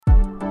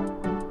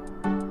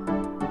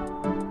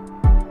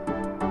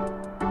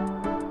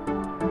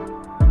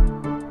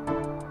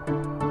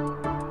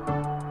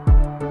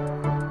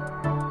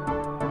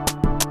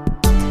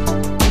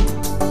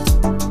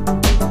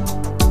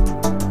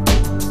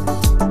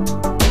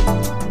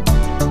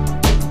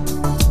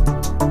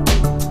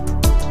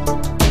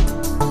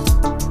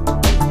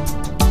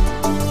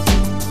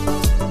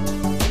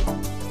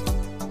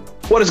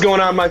What is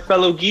going on, my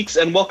fellow geeks,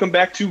 and welcome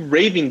back to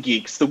Raving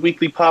Geeks, the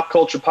weekly pop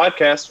culture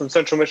podcast from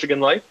Central Michigan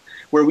Life,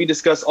 where we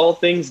discuss all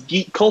things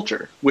geek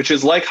culture, which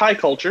is like high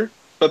culture,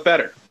 but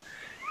better.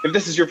 If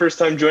this is your first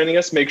time joining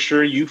us, make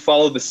sure you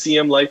follow the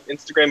CM Life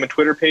Instagram and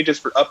Twitter pages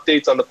for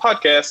updates on the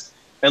podcast,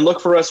 and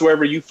look for us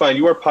wherever you find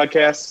your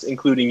podcasts,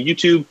 including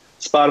YouTube,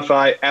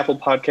 Spotify, Apple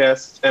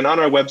Podcasts, and on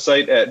our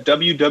website at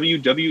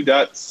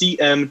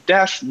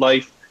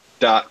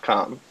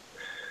www.cm-life.com.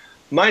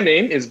 My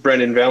name is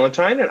Brendan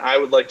Valentine, and I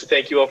would like to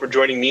thank you all for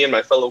joining me and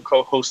my fellow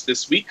co-hosts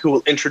this week, who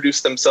will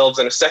introduce themselves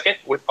in a second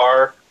with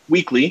our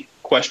weekly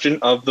question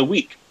of the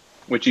week,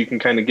 which you can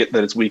kind of get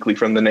that it's weekly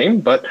from the name,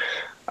 but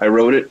I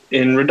wrote it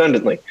in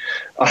redundantly.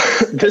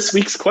 This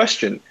week's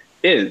question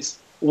is,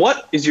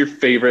 what is your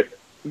favorite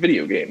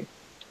video game?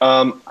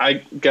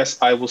 I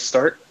guess I will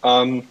start.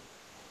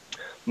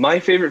 My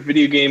favorite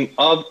video game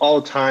of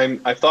all time,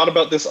 I thought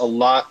about this a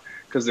lot,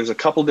 because there's a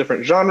couple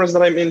different genres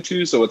that I'm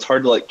into, so it's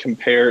hard to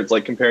compare. It's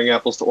like comparing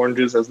apples to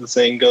oranges, as the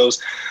saying goes.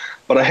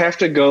 But I have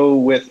to go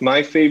with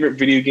my favorite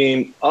video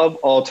game of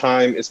all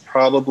time is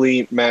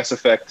probably Mass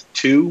Effect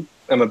 2.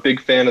 I'm a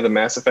big fan of the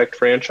Mass Effect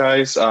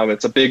franchise.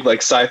 It's a big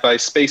sci-fi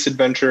space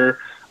adventure,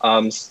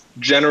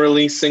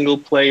 generally single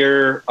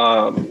player,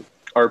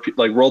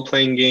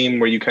 role-playing game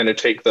where you kind of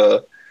take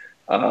the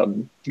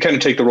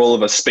role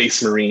of a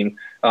space marine,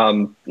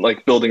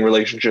 building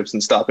relationships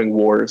and stopping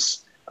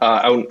wars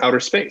out in outer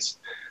space.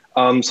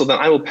 So then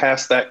I will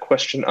pass that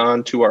question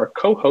on to our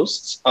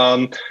co-hosts.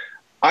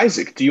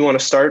 Isaac, do you want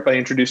to start by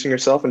introducing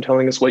yourself and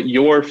telling us what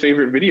your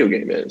favorite video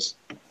game is?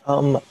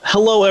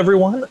 Hello,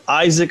 everyone.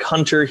 Isaac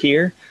Hunter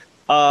here.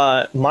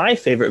 My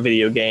favorite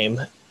video game,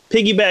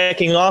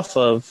 piggybacking off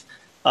of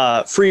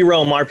free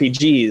roam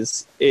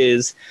RPGs,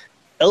 is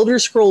Elder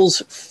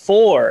Scrolls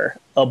 4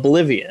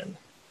 Oblivion.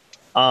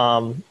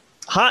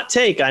 Hot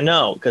take, I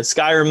know, because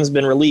Skyrim's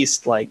been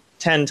released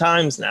 10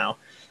 times now.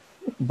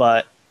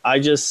 But I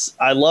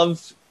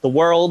love the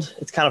world.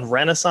 It's kind of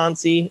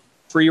Renaissance-y,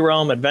 free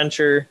roam,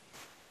 adventure.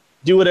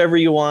 Do whatever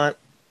you want.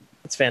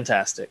 It's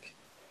fantastic.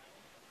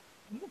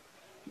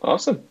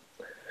 Awesome.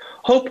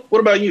 Hope, what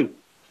about you?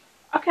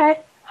 Okay.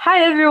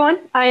 Hi,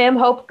 everyone. I am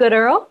Hope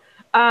Gooderl.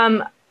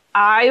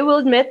 I will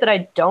admit that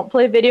I don't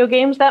play video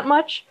games that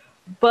much,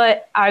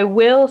 but I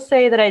will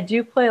say that I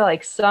do play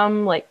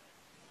some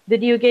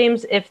video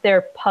games if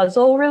they're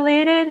puzzle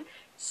related.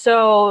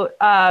 So,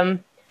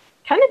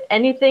 kind of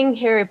anything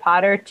Harry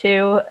Potter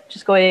too,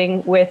 just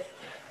going with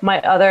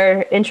my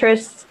other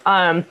interests.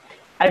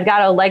 I've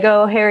got a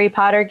Lego Harry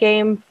Potter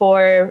game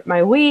for my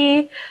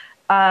Wii.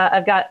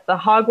 I've got the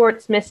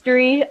Hogwarts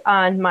Mystery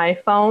on my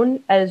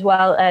phone, as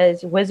well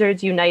as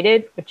Wizards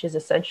United, which is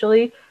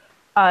essentially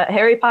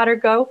Harry Potter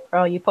Go for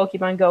all you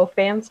Pokemon Go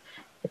fans.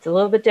 It's a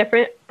little bit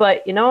different,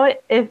 but you know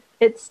what? If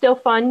it's still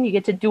fun, you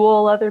get to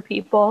duel other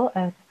people.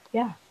 And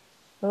yeah,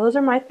 those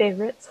are my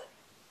favorites.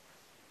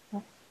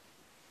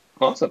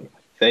 Awesome.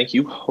 Thank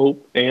you,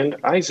 Hope and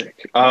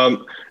Isaac.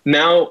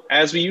 Now,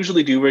 as we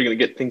usually do, we're going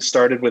to get things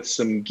started with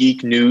some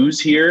geek news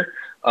here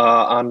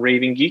on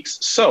Raving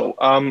Geeks. So,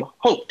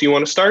 Hope, do you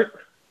want to start?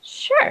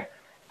 Sure.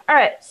 All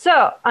right.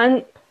 So,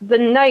 on the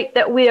night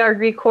that we are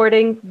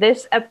recording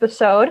this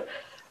episode,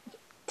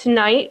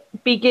 tonight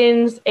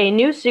begins a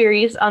new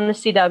series on the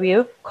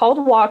CW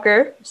called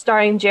Walker,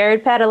 starring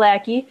Jared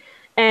Padalecki,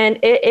 and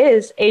it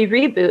is a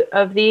reboot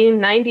of the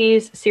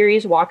 90s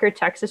series Walker,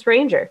 Texas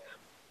Ranger.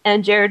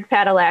 And Jared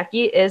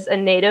Padalecki is a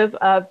native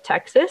of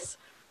Texas,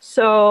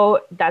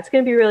 so that's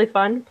going to be really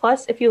fun.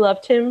 Plus, if you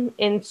loved him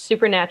in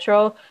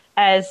Supernatural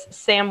as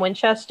Sam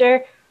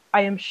Winchester,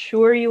 I am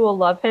sure you will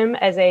love him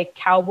as a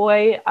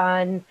cowboy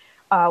on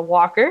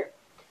Walker.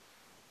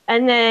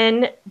 And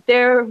then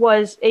there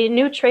was a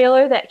new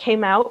trailer that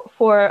came out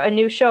for a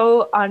new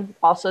show on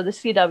also the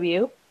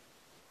CW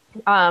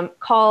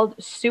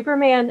called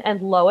Superman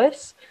and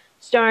Lois,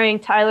 starring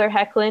Tyler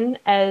Hoechlin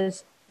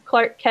as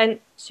Clark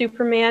Kent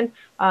Superman,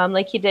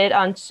 like he did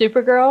on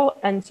Supergirl,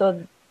 and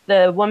so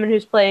the woman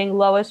who's playing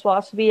Lois will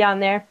also be on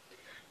there.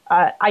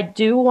 I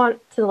do want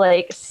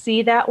to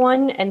see that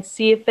one and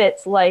see if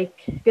it's going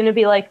to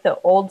be like the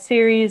old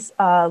series,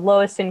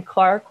 Lois and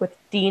Clark with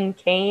Dean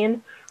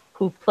Cain,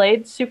 who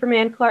played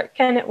Superman Clark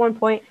Kent at one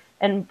point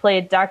and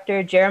played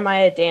Dr.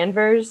 Jeremiah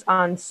Danvers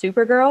on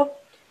Supergirl.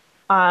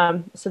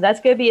 So that's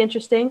going to be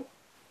interesting.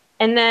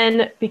 And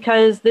then,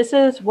 because this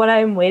is what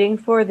I'm waiting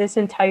for this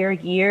entire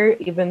year,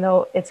 even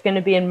though it's going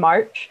to be in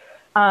March,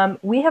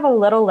 we have a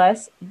little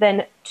less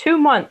than 2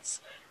 months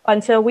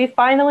until we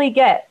finally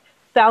get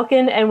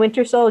Falcon and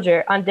Winter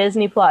Soldier on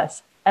Disney+.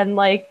 And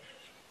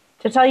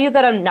to tell you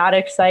that I'm not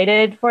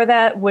excited for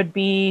that would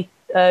be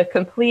a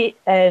complete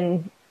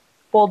and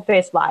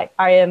bold-faced lie.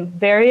 I am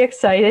very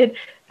excited,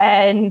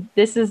 and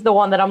this is the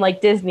one that I'm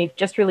Disney,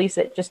 just release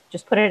it.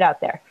 Just put it out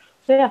there.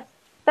 So yeah,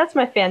 that's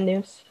my fan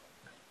news.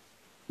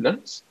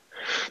 Nice.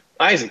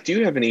 Isaac, do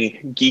you have any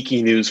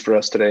geeky news for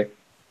us today?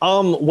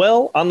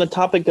 Well, on the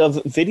topic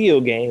of video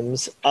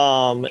games,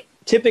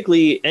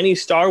 typically any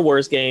Star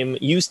Wars game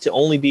used to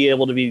only be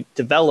able to be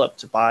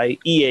developed by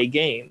EA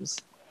Games.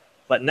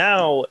 But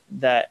now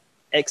that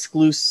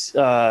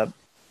exclusiveness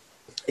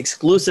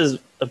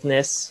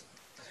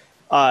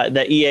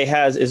that EA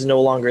has is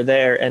no longer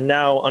there, and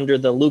now under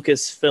the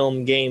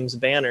Lucasfilm Games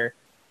banner,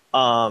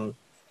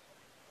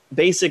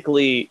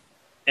 basically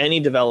any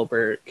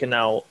developer can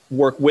now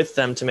work with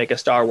them to make a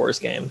Star Wars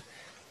game,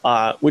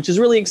 which is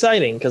really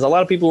exciting because a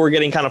lot of people were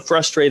getting kind of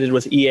frustrated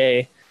with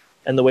EA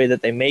and the way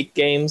that they make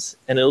games,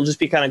 and it'll just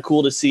be kind of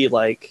cool to see,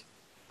 like,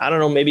 I don't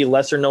know, maybe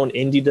lesser known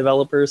indie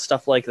developers,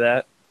 stuff like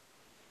that.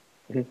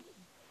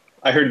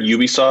 I heard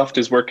Ubisoft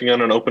is working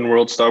on an open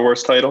world Star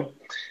Wars title.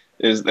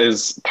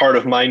 Is part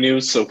of my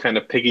news, so kind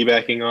of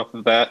piggybacking off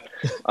of that,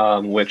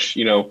 which,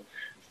 you know,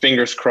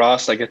 fingers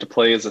crossed I get to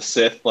play as a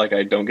Sith, like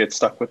I don't get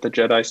stuck with the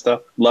Jedi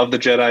stuff. Love the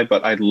Jedi,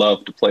 but I'd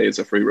love to play as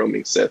a free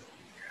roaming Sith.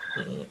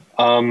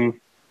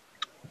 And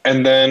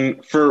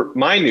then for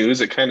my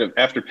news, it kind of,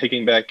 after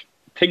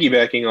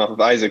piggybacking off of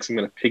Isaac's, I'm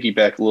going to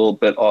piggyback a little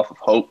bit off of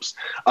Hope's.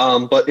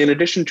 But in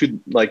addition to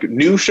like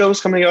new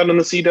shows coming out on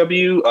the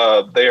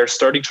CW, they are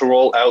starting to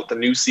roll out the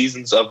new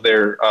seasons of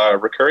their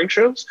recurring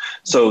shows.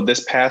 So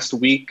this past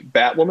week,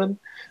 Batwoman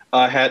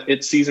had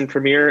its season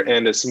premiere,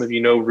 and as some of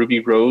you know, Ruby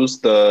Rose,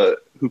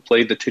 who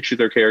played the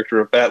titular character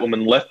of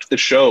Batwoman, left the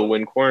show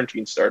when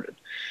quarantine started.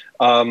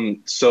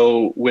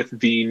 So with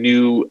the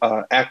new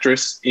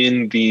actress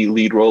in the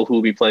lead role, who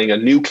will be playing a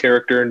new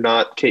character,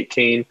 not Kate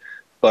Kane,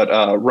 but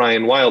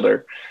Ryan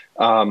Wilder,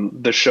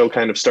 the show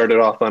kind of started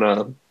off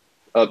on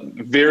a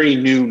very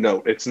new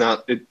note. It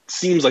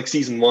seems like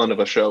season 1 of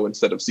a show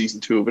instead of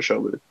season 2 of a show,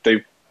 but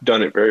they've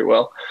done it very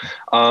well.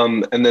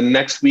 And then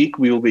next week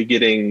we will be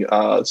getting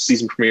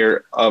season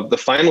premiere of the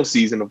final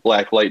season of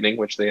Black Lightning,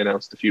 which they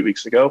announced a few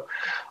weeks ago.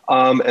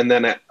 And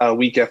then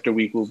week after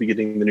week we'll be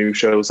getting the new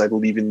shows, I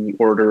believe in the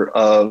order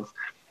of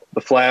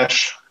The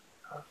Flash,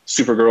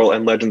 Supergirl,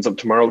 and Legends of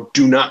Tomorrow.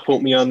 Do not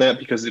quote me on that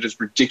because it is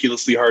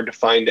ridiculously hard to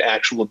find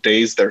actual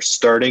days they're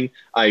starting.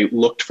 I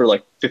looked for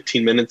like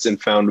 15 minutes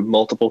and found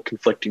multiple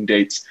conflicting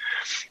dates.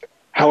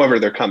 However,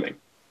 they're coming.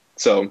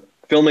 So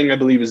filming, I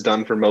believe, is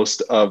done for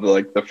most of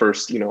like the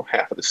first,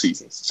 half of the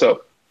seasons.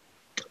 So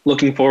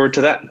looking forward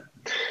to that.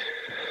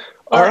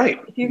 All right.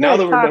 Now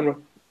that we're done with...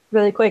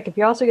 Really quick, if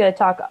you're also going to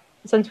talk,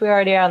 since we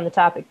already are on the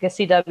topic, the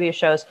CW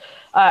shows,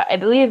 I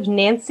believe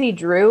Nancy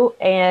Drew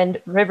and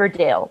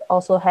Riverdale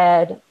also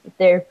had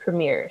their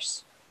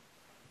premieres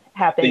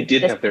happen. They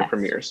did have their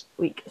premieres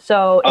week.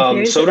 So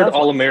so did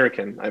All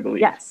American, I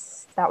believe.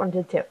 Yes, that one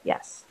did too.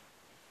 Yes.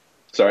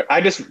 Sorry,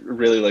 I just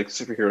really like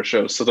superhero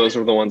shows, so those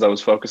were the ones I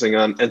was focusing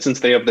on. And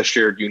since they have the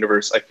shared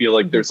universe, I feel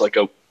like there's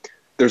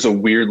a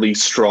weirdly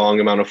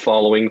strong amount of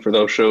following for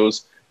those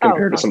shows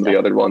compared to some of the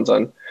other ones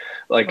on,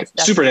 like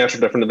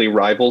Supernatural definitely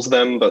rivals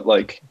them, but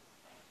like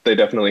they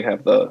definitely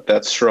have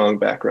that strong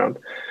background.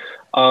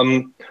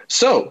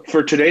 So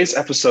for today's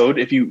episode,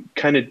 if you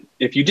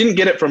didn't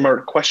get it from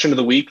our question of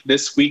the week,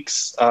 this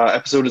week's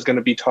episode is going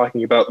to be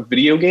talking about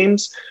video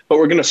games, but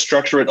we're going to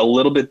structure it a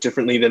little bit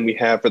differently than we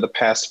have for the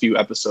past few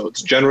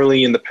episodes.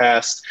 Generally in the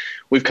past,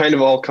 we've kind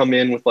of all come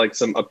in with like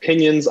some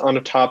opinions on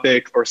a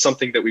topic or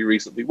something that we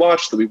recently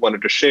watched that we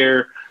wanted to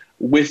share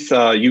with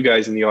you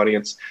guys in the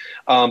audience.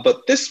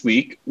 But this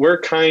week, we're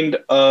kind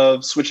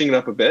of switching it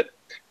up a bit,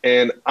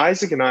 and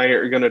Isaac and I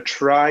are going to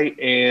try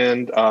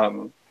and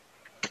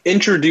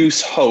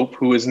introduce Hope,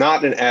 who is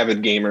not an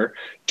avid gamer,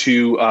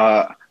 to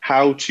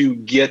how to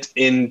get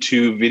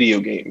into video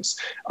games.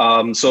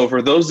 So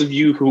for those of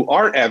you who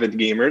are avid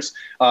gamers,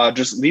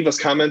 just leave us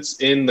comments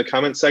in the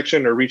comment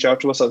section or reach out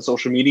to us on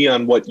social media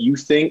on what you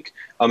think,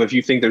 if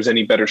you think there's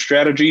any better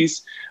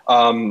strategies.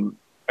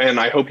 And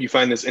I hope you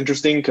find this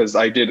interesting because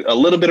I did a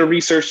little bit of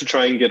research to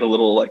try and get a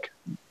little like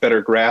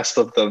better grasp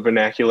of the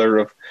vernacular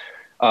of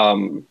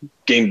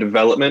game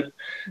development.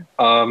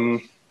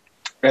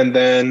 And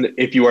then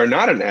if you are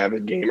not an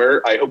avid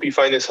gamer, I hope you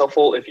find this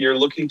helpful if you're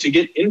looking to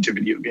get into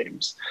video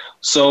games.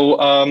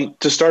 So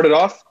to start it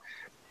off,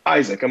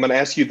 Isaac, I'm going to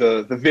ask you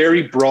the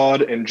very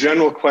broad and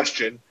general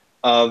question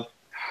of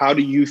how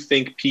do you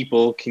think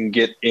people can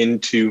get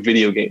into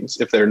video games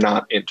if they're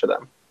not into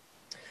them?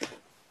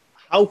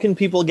 How can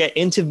people get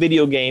into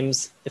video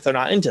games if they're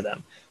not into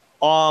them?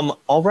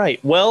 All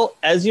right. Well,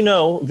 as you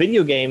know,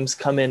 video games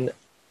come in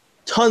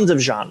tons of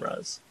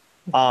genres.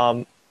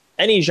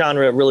 Any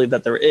genre really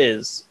that there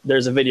is,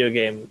 there's a video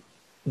game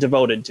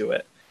devoted to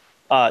it.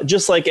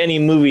 Just like any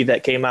movie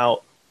that came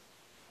out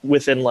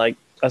within like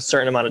a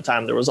certain amount of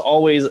time, there was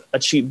always a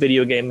cheap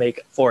video game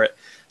make for it.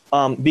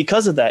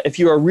 Because of that, if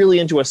you are really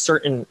into a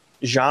certain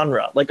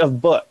genre, like a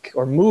book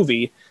or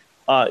movie,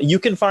 you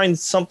can find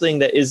something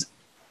that is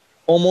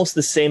almost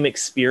the same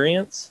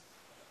experience,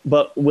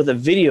 but with a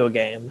video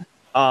game.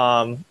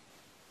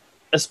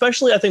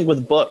 Especially I think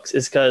with books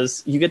is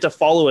because you get to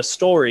follow a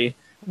story,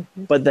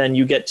 but then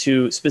you get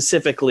to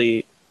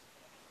specifically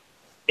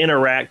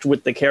interact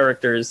with the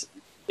characters,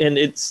 and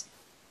it's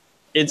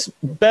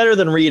better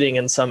than reading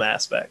in some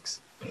aspects.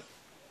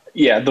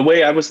 Yeah,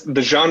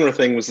 the genre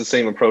thing was the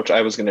same approach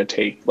I was going to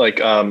take. Like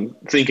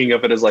thinking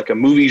of it as like a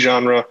movie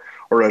genre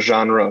or a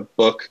genre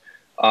book.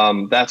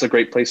 That's a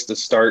great place to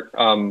start.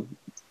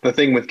 The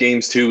thing with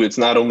games too, it's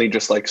not only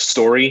just like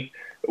story,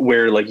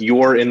 where like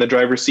you're in the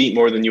driver's seat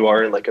more than you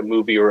are in like a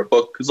movie or a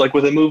book. Because like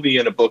with a movie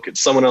and a book,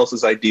 it's someone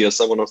else's idea,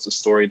 someone else's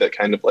story that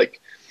kind of like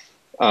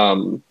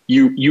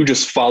you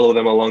just follow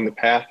them along the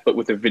path. But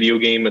with a video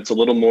game, it's a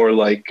little more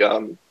like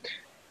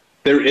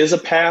there is a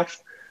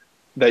path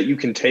that you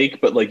can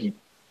take, but like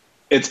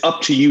it's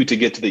up to you to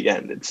get to the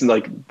end. It's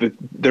like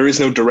there is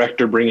no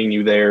director bringing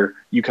you there.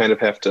 You kind of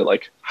have to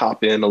like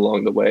hop in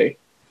along the way.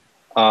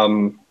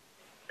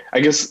 I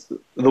guess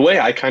the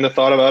way I kind of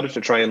thought about it to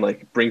try and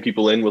like bring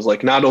people in was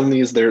like, not only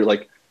is there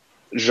like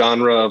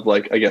genre of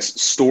like, I guess,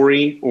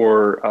 story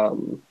or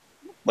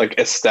like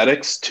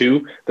aesthetics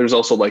too, there's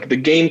also like the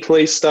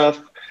gameplay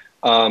stuff.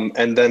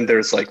 And then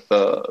there's like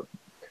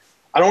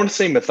I don't want to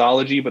say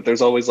mythology, but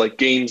there's always like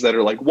games that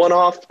are like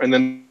one-off. And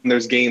then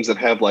there's games that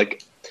have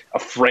like a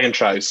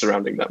franchise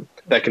surrounding them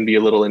that can be a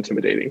little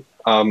intimidating.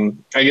 I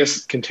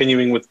guess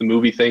continuing with the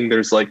movie thing,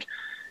 there's like,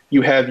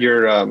 you have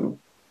your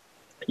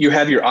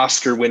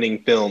Oscar-winning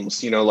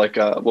films, you know, like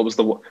what was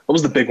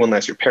the big one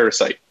last year?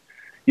 Parasite.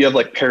 You have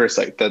like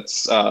Parasite.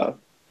 That's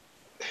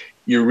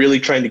you're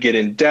really trying to get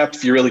in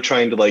depth. You're really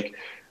trying to like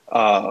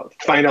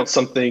find out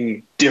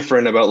something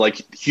different about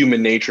like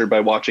human nature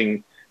by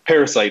watching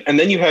Parasite. And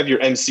then you have your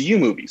MCU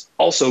movies,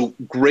 also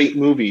great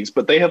movies,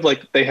 but they have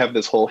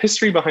this whole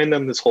history behind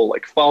them, this whole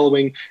like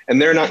following,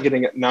 and they're not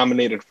getting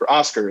nominated for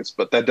Oscars,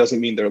 but that doesn't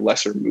mean they're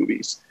lesser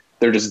movies.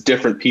 They're just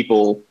different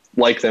people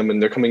like them,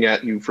 and they're coming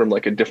at you from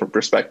like a different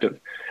perspective.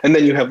 And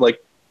then you have like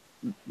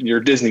your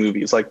Disney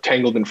movies like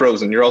Tangled and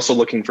Frozen. You're also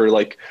looking for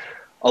like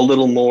a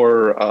little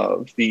more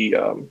of the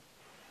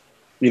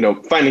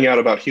finding out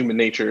about human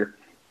nature,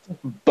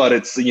 but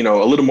it's a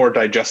little more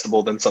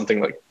digestible than something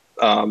like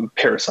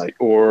Parasite,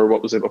 or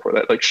what was it before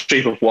that, like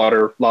Shape of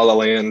Water, La La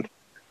Land,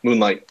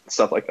 Moonlight,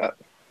 stuff like that.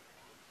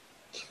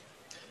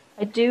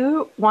 I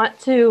do want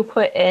to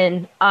put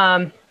in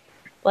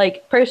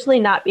like personally,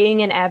 not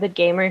being an avid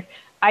gamer,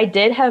 I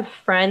did have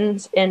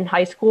friends in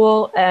high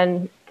school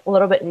and a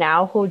little bit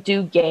now who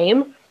do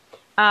game.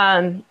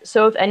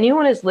 So if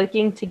anyone is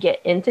looking to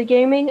get into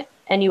gaming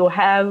and you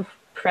have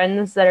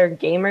friends that are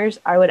gamers,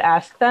 I would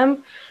ask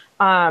them.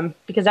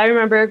 Because I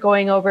remember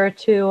going over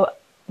to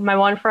my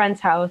one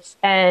friend's house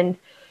and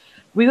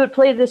we would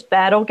play this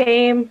battle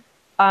game.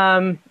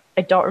 I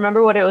don't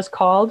remember what it was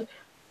called,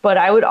 but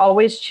I would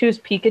always choose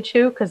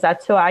Pikachu because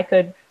that's who I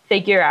could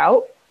figure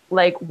out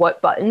like what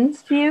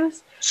buttons to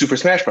use. Super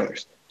Smash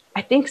Brothers.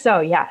 I think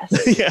so, yes.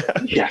 Yeah.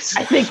 Yes.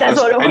 I think that's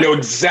what it was. I know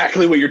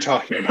exactly what you're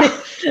talking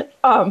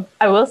about.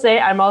 I will say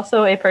I'm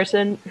also a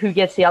person who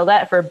gets yelled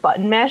at for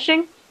button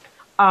mashing.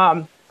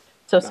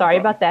 So sorry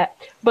about that.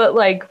 But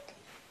like,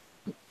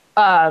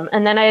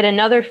 and then I had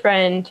another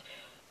friend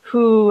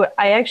who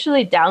I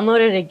actually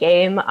downloaded a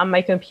game on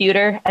my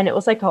computer, and it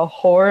was like a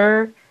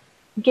horror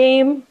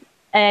game,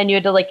 and you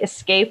had to like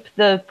escape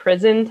the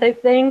prison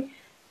type thing,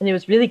 and it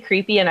was really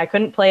creepy, and I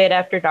couldn't play it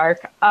after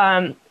dark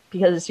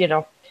because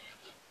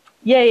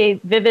yay,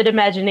 vivid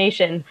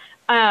imagination.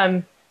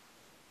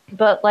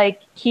 But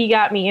like he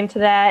got me into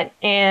that,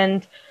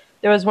 and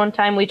there was one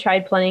time we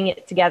tried playing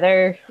it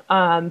together,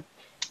 and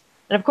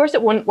of course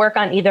it wouldn't work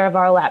on either of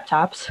our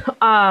laptops.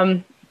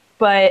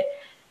 But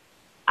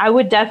I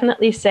would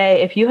definitely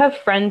say if you have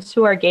friends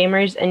who are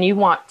gamers and you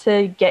want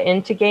to get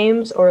into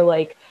games or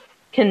like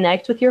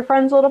connect with your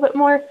friends a little bit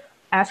more,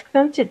 ask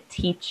them to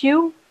teach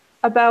you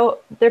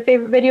about their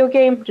favorite video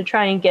game to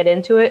try and get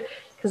into it.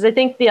 Because I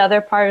think the other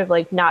part of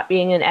like not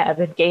being an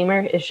avid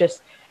gamer is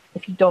just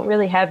if you don't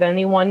really have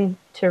anyone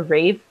to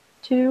rave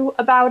to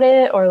about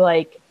it or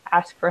like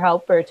ask for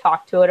help or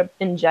talk to it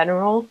in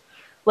general.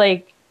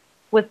 Like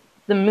with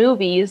the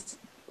movies,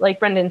 like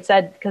Brendan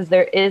said, because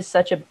there is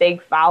such a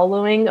big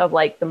following of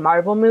like the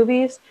Marvel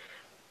movies,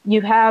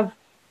 you have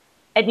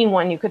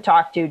anyone you could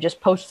talk to, just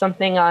post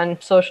something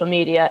on social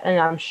media and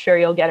I'm sure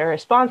you'll get a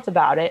response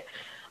about it.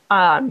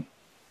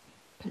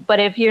 But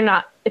if you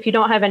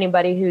don't have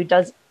anybody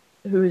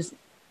who's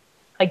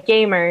a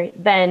gamer,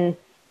 then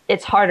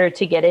it's harder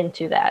to get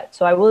into that.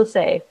 So I will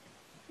say,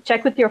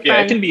 check with your friends.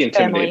 Yeah, it can be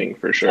intimidating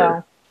for sure.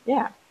 So,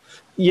 yeah.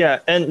 Yeah,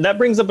 and that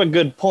brings up a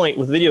good point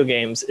with video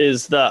games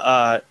is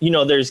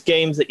there's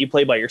games that you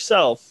play by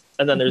yourself,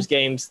 and then there's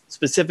games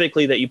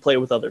specifically that you play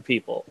with other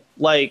people.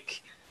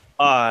 Like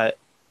Brendan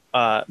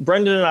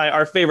and I,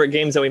 our favorite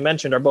games that we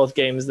mentioned are both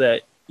games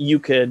that you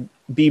could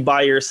be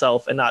by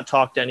yourself and not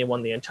talk to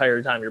anyone the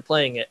entire time you're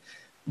playing it.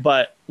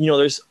 But,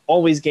 there's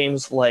always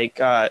games like,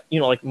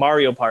 like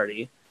Mario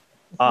Party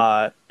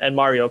and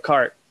Mario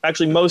Kart.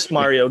 Actually, most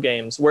Mario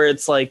games where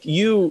it's like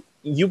you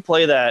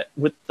play that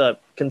with the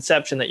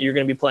conception that you're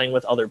going to be playing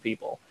with other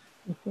people.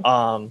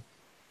 And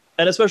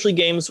especially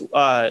games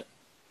where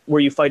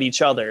you fight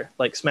each other,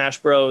 like Smash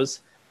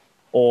Bros.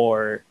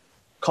 Or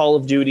Call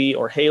of Duty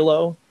or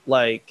Halo.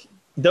 Like,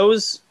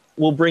 those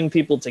will bring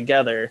people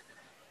together.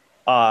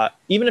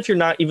 Even if you're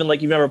not even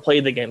like you've never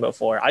played the game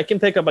before. I can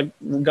pick up a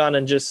gun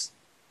and just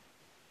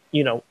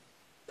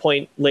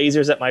point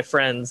lasers at my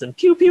friends and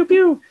pew pew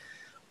pew.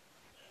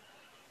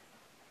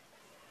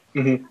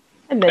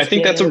 Mm-hmm. I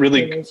think that's a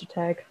really laser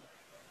tag.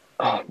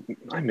 Oh,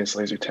 I miss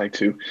laser tag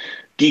too.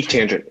 Geek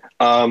tangent.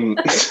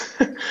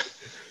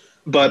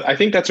 But I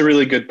think that's a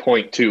really good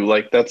point too.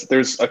 Like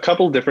there's a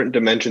couple different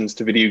dimensions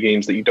to video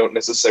games that you don't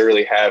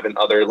necessarily have in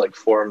other like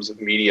forms of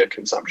media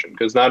consumption.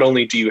 Because not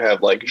only do you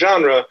have like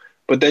genre,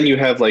 but then you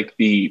have like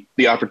the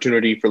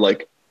opportunity for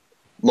like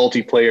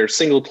multiplayer,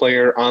 single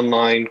player,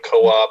 online,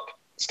 co-op,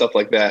 stuff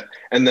like that.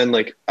 And then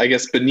like I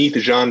guess beneath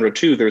genre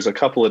too, there's a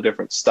couple of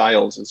different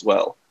styles as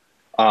well,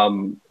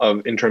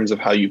 of in terms of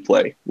how you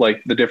play.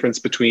 Like the difference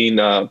between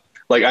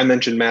like I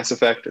mentioned Mass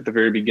Effect at the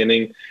very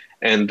beginning,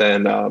 and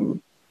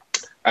then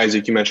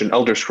Isaac, you mentioned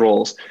Elder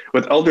Scrolls.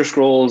 With Elder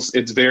Scrolls,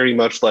 it's very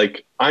much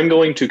like I'm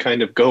going to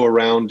kind of go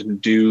around and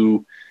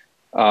do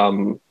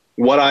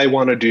what I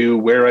want to do,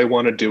 where I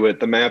want to do it.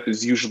 The map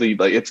is usually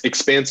like it's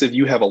expansive.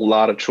 You have a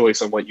lot of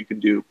choice on what you can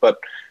do. But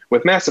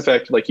with Mass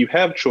Effect, like you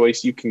have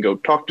choice. You can go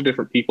talk to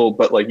different people,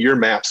 but like your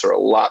maps are a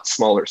lot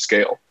smaller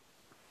scale,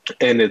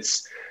 and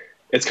it's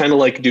kind of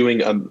like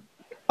doing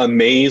a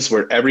maze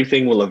where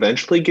everything will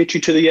eventually get you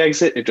to the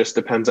exit. It just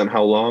depends on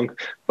how long.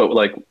 But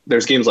like,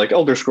 there's games like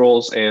Elder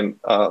Scrolls and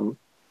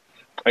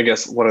I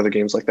guess what other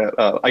games like that?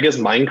 I guess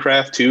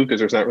Minecraft too,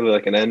 because there's not really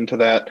like an end to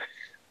that.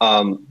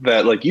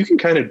 That like you can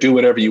kind of do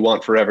whatever you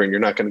want forever, and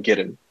you're not going to get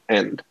an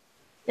end.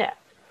 Yeah.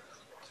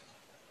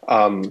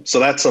 So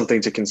that's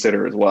something to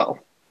consider as well.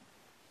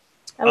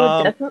 I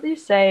would definitely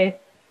say,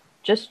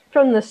 just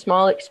from the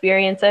small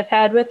experience I've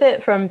had with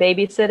it, from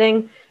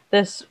babysitting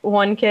this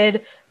one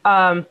kid,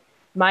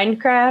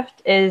 Minecraft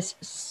is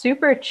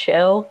super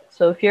chill.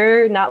 So if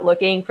you're not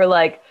looking for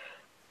like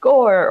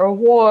gore or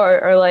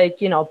war or like,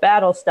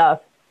 battle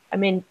stuff, I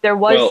mean, there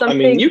was something.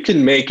 I mean, you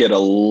can make it a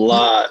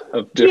lot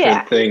of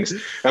different things.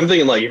 I'm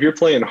thinking like if you're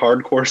playing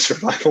hardcore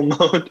survival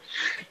mode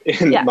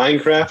in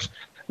Minecraft,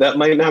 that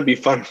might not be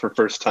fun for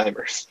first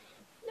timers.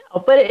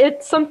 No, but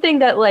it's something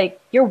that like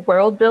you're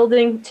world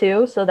building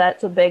too, so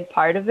that's a big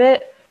part of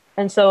it.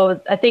 And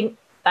so I think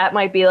that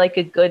might be like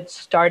a good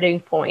starting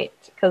point,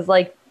 because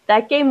like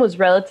that game was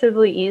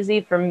relatively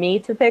easy for me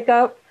to pick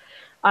up,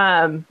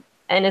 and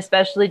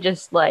especially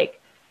just like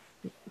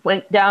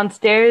went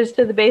downstairs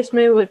to the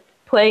basement with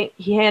play.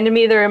 He handed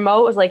me the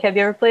remote, was like, "Have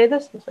you ever played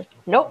this?" I was like,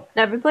 "Nope,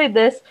 never played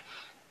this."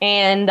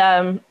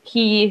 And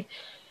he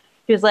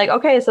was like,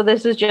 "Okay, so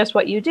this is just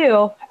what you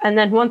do." And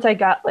then once I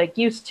got like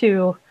used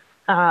to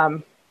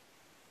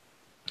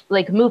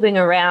like moving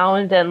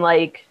around and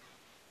like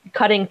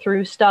cutting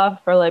through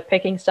stuff or like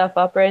picking stuff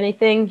up or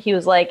anything, he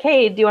was like,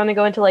 "Hey, do you want to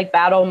go into like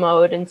battle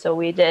mode?" And so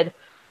we did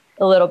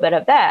a little bit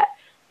of that.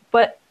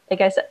 But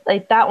like I said,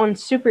 like that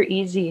one's super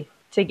easy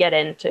to get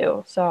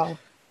into. So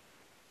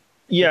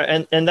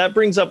yeah, and that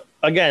brings up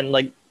again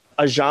like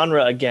a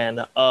genre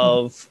again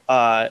of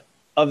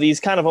these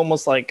kind of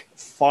almost like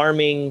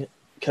farming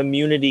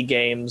community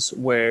games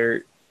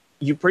where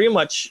you pretty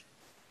much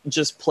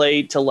just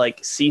play to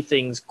like see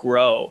things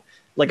grow.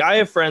 Like I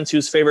have friends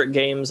whose favorite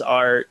games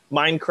are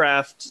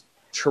Minecraft,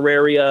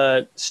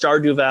 Terraria,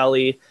 Stardew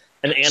Valley,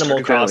 and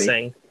Animal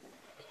Crossing.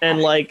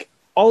 And like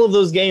all of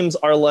those games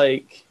are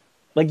like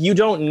you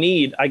don't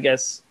need, I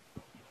guess,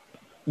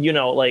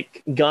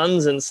 like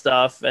guns and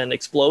stuff and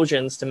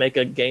explosions to make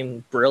a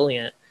game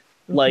brilliant.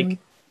 Mm-hmm. Like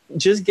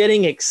just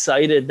getting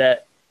excited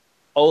that,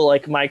 oh,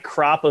 like my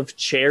crop of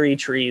cherry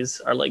trees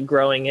are like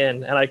growing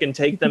in and I can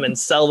take them and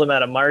sell them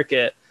at a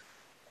market.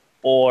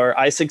 Or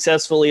I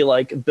successfully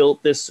like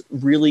built this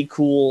really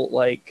cool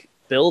like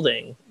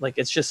building. Like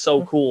it's just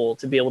so cool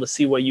to be able to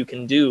see what you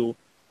can do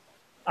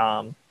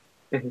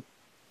in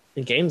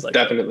games like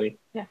Definitely.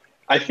 That. Yeah.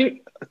 I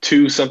think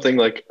too something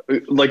like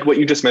what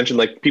you just mentioned,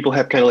 like people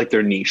have kind of like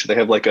their niche. They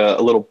have like a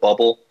little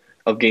bubble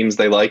of games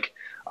they like.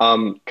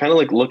 Kind of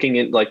like looking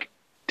at like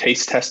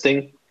taste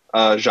testing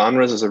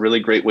genres is a really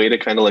great way to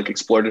kind of like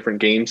explore different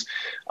games.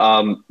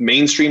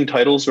 Mainstream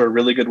titles are a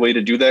really good way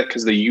to do that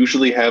because they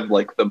usually have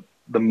like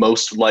the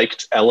most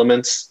liked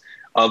elements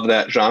of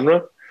that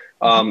genre.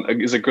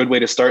 Is a good way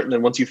to start. And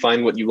then once you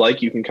find what you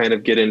like, you can kind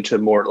of get into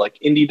more like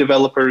indie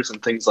developers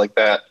and things like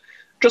that.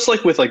 Just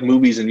like with like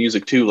movies and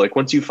music too. Like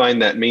once you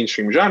find that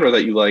mainstream genre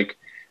that you like,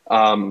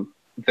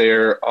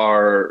 there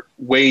are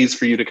ways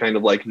for you to kind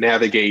of like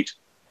navigate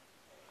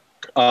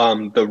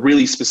the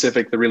really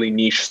specific, the really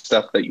niche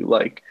stuff that you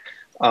like.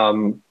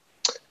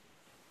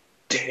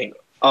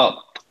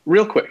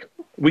 Real quick,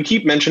 we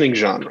keep mentioning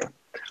genre.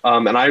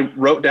 And I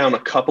wrote down a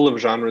couple of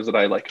genres that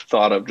I like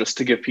thought of just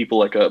to give people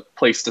like a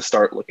place to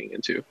start looking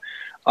into.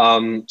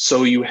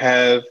 So you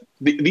have,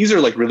 these are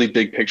like really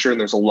big picture and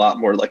there's a lot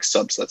more like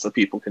subsets that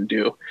people can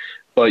do,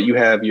 but you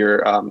have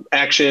your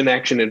action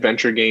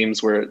adventure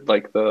games where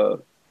like the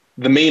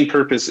main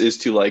purpose is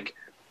to like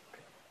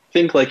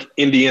think like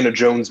Indiana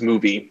Jones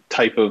movie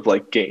type of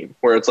like game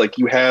where it's like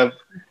you have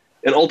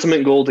an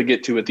ultimate goal to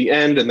get to at the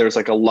end. And there's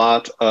like a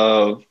lot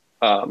of,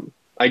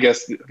 I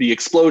guess the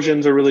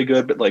explosions are really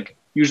good, but like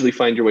usually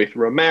find your way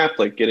through a map,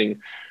 like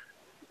getting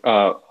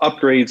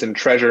upgrades and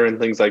treasure and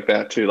things like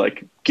that to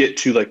like get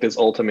to like this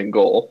ultimate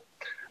goal.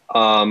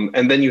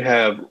 And then you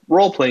have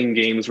role-playing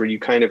games where you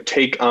kind of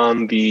take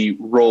on the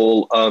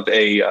role of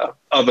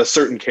a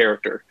certain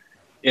character.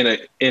 in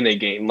a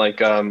game.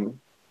 Like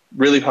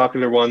really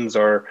popular ones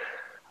are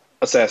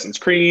Assassin's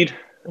Creed,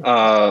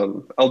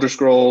 Elder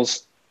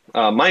Scrolls,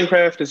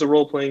 Minecraft is a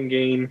role playing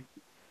game.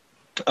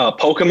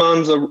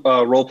 Pokemon's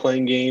a role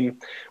playing game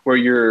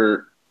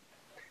where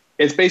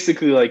it's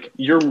basically like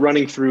you're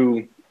running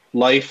through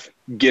life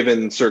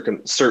given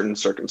certain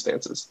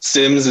circumstances.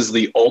 Sims is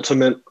the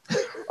ultimate.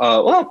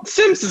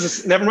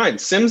 Never mind.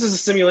 Sims is a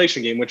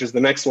simulation game, which is the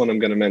next one I'm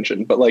going to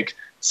mention. But like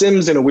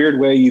Sims, in a weird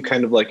way, you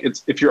kind of like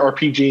if you're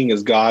RPGing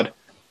as God,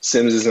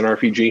 Sims is an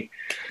RPG.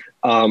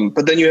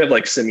 But then you have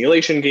like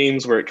simulation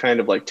games where it kind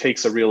of like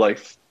takes a real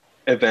life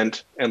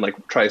event and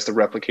like tries to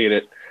replicate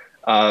it.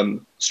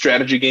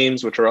 Strategy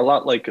games, which are a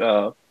lot like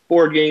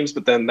board games,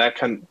 but then that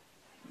can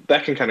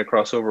kind of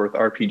cross over with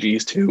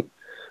RPGs too,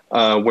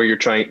 where you're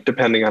trying,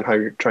 depending on how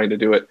you're trying to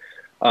do it.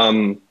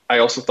 I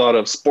also thought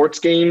of sports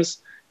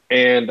games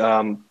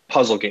and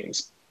puzzle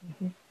games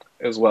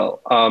as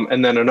well.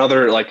 And then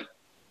another like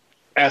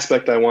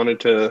aspect I wanted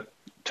to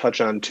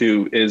touch on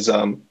too is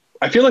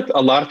I feel like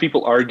a lot of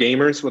people are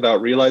gamers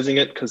without realizing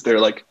it, because they're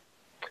like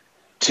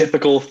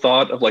typical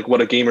thought of like what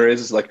a gamer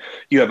is like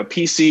you have a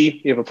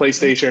PC, you have a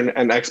PlayStation,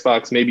 an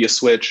Xbox, maybe a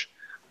Switch,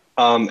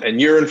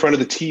 and you're in front of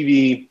the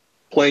TV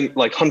playing,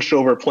 like hunched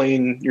over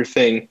playing your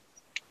thing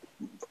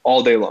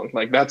all day long.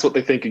 Like that's what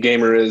they think a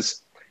gamer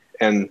is.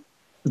 And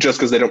just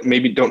because they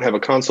don't have a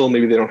console,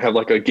 maybe they don't have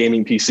like a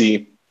gaming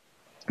PC,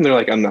 and they're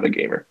like, I'm not a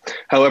gamer.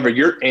 However,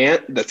 your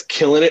aunt that's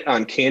killing it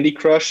on Candy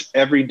Crush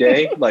every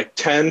day, like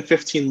 10,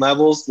 15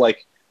 levels,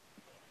 like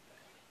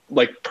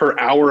per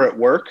hour at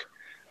work,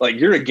 like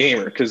you're a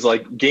gamer, because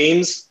like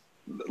games,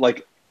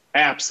 like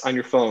apps on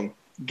your phone,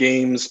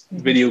 games,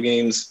 video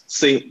games,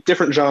 same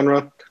different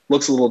genre,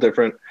 looks a little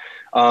different.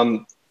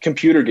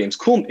 Computer games,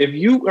 cool. If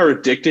you are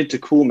addicted to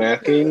cool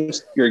math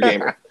games, you're a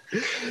gamer.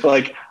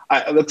 Like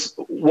that's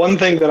one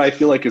thing that I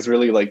feel like is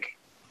really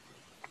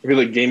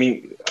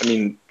gaming. I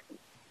mean,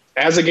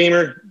 as a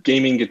gamer,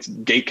 gaming gets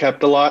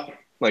gatekept a lot.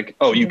 Like,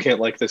 oh, you can't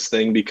like this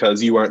thing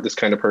because you aren't this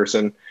kind of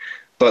person.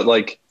 But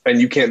like,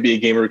 and you can't be a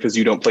gamer because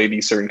you don't play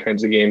these certain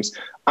kinds of games.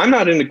 I'm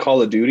not into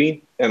Call of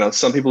Duty, and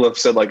some people have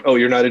said like, oh,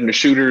 you're not into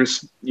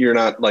shooters. You're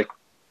not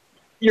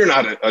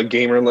a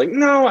gamer. I'm like,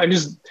 no,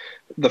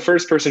 the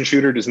first person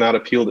shooter does not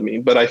appeal to me.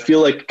 But I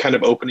feel like kind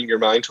of opening your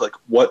mind to like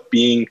what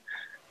being,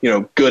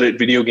 good at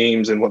video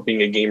games and what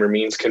being a gamer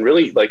means can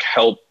really like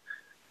help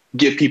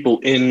get people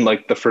in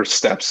like the first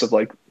steps of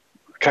like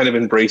kind of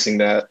embracing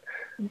that,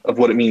 of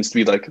what it means to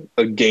be like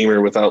a gamer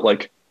without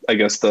like, I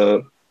guess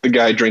the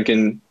guy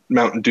drinking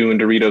Mountain Dew and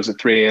Doritos at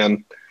 3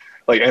 a.m.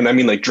 Like, and I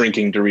mean like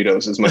drinking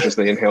Doritos as much as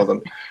they inhale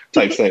them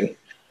type thing.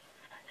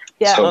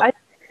 Yeah, so.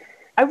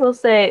 I will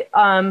say,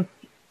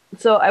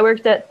 so I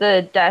worked at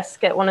the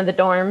desk at one of the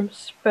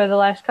dorms for the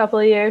last couple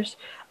of years.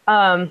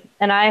 And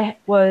I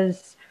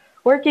was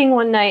working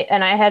one night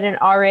and I had an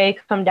RA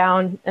come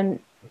down, and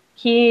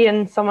he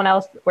and someone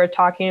else were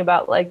talking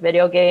about like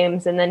video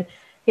games. And then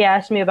he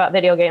asked me about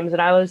video games,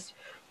 and I was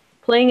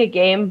playing a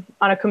game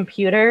on a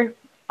computer.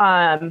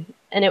 And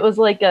it was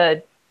like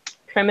a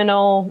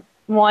criminal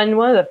one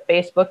of the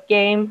Facebook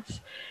games.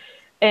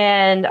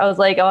 And I was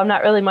like, oh, I'm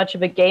not really much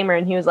of a gamer.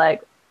 And he was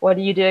like, what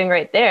are you doing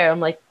right there? I'm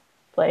like,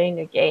 playing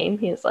a game.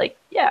 He was like,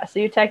 yeah, so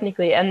you're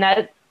technically, and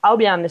that, I'll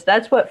be honest,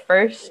 that's what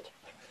first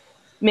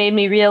made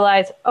me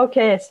realize,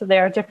 okay, so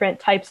there are different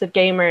types of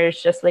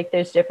gamers, just like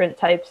there's different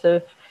types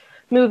of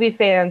movie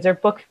fans or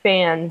book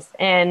fans.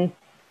 And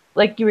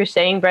like you were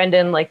saying,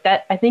 Brendan, like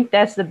that, I think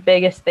that's the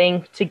biggest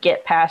thing to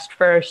get past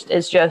first,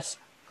 is just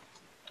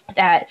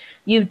that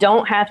you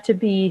don't have to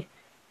be,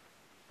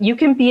 you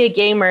can be a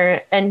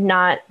gamer and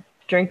not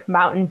drink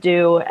Mountain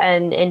Dew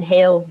and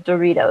inhale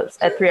Doritos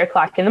at 3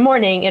 o'clock in the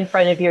morning in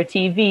front of your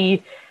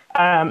TV,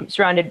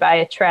 surrounded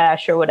by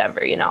trash or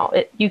whatever.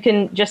 You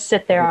can just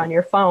sit there on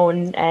your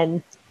phone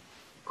and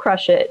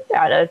crush it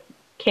out of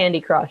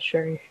Candy Crush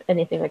or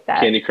anything like that.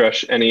 Candy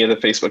Crush, any of the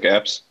Facebook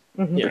apps,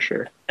 for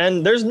sure.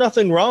 And there's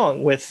nothing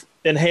wrong with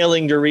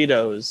inhaling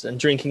Doritos and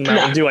drinking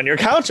Mountain Dew on your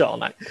couch all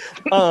night.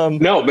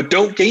 No, but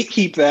don't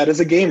gatekeep that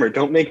as a gamer.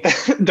 Don't make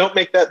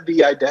that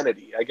the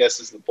identity, I guess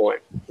is the point.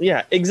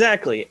 Yeah,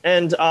 exactly.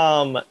 And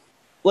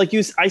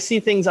I see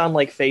things on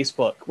like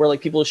Facebook where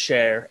like people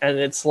share, and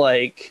it's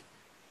like,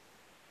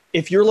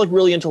 if you're like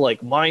really into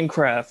like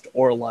Minecraft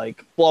or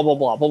like blah blah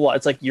blah blah blah,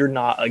 it's like you're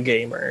not a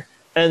gamer.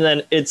 And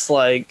then it's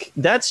like,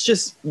 that's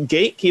just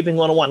gatekeeping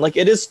 101. Like,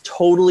 it is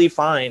totally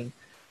fine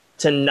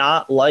to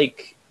not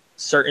like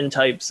certain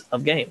types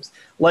of games.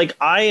 Like,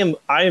 I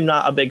am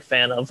not a big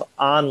fan of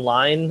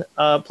online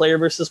player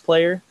versus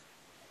player.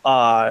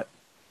 I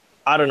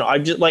don't know. I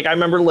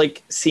remember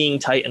like seeing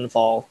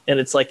Titanfall, and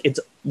it's like,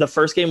 the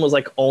first game was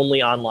like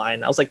only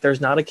online. I was like, there's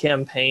not a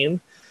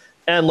campaign.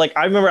 And like,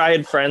 I remember I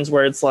had friends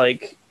where it's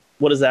like,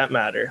 what does that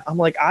matter? I'm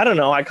like, I don't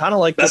know. I kind of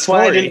like that's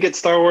why I didn't get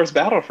Star Wars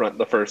Battlefront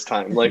the first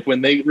time. Like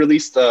when they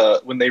released,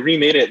 when they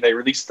remade it and they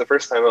released the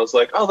first time, I was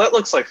like, oh, that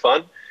looks like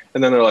fun.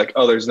 And then they're like,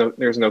 oh, there's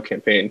no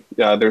campaign.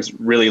 Yeah, there's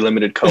really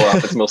limited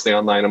co-op. It's mostly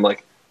online. I'm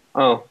like,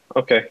 oh,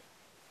 okay.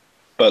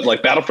 But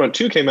like Battlefront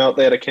 2 came out,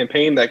 they had a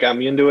campaign that got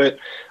me into it.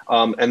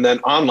 And then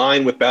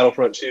online with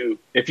Battlefront 2,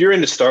 if you're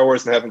into Star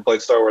Wars and haven't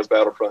played Star Wars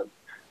Battlefront,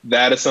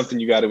 that is something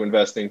you got to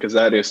invest in because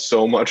that is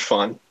so much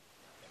fun.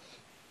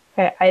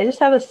 Okay, I just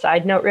have a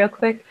side note real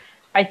quick.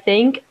 I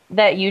think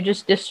that you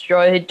just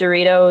destroyed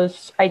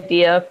Doritos'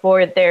 idea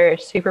for their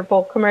Super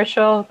Bowl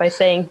commercial by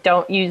saying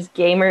don't use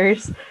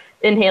gamers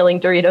inhaling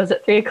Doritos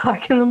at 3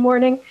 o'clock in the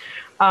morning.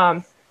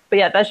 But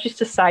yeah, that's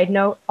just a side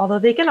note. Although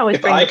they can always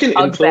bring I can the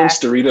pug influence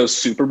back. Doritos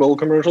Super Bowl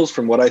commercials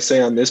from what I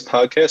say on this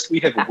podcast, we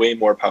have way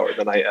more power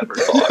than I ever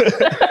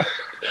thought.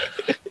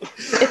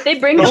 If they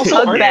bring the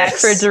pug back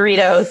for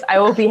Doritos, I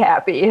will be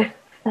happy.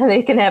 And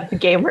they can have the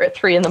gamer at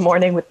 3 in the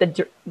morning with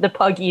the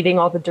pug eating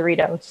all the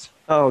Doritos.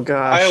 Oh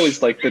gosh. I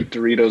always liked the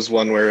Doritos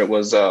one where it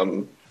was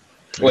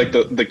like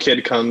the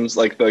kid comes,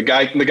 like the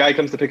guy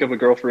comes to pick up a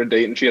girl for a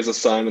date and she has a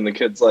son and the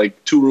kid's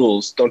like, 2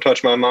 rules, don't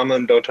touch my mama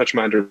and don't touch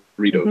my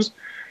Doritos.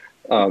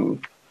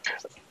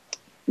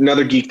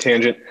 Another geek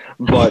tangent,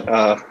 but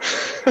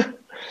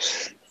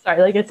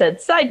sorry, like I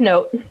said, side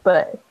note,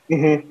 but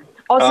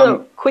also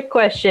quick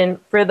question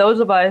for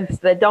those of us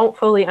that don't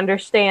fully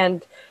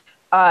understand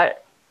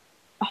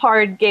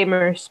hard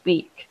gamer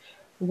speak.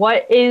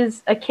 What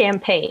is a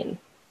campaign?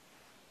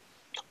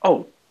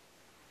 Oh,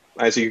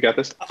 I see you got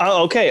this.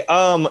 Okay.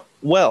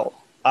 Well,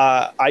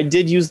 I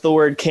did use the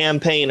word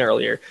campaign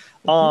earlier.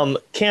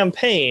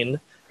 Campaign,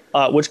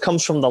 which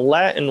comes from the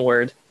Latin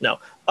word. No.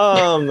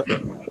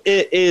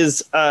 It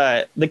is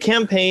the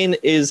campaign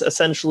is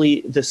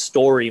essentially the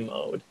story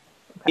mode.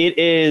 Okay. It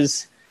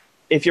is,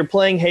 if you're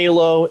playing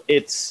Halo,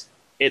 it's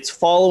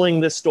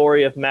following the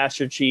story of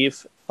Master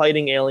Chief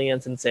fighting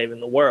aliens and saving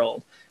the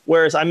world.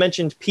 Whereas I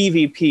mentioned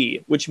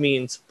PvP, which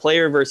means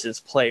player versus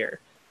player.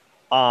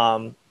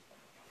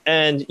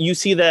 And you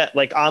see that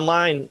like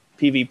online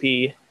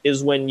PvP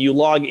is when you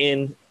log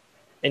in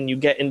and you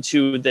get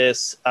into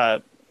this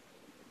a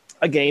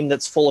game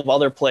that's full of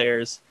other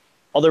players,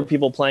 other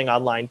people playing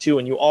online too,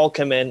 and you all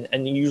come in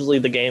and usually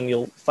the game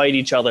you'll fight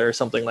each other or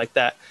something like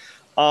that.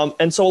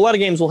 And so a lot of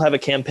games will have a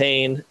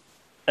campaign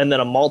and then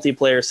a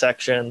multiplayer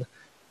section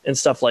and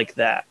stuff like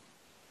that.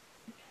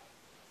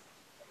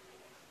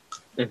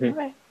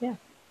 Okay, yeah.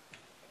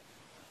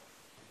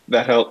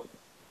 That helped.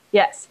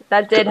 Yes,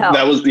 that did help.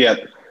 That was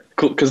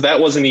cool because that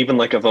wasn't even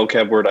like a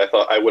vocab word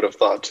I would have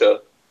thought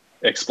to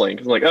explain.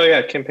 Cause like, oh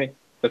yeah, campaign.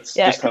 That's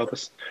just how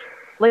this.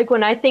 Like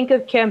when I think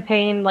of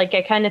campaign, like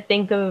I kind of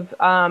think of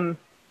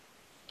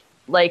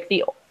like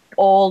the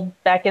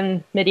old back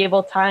in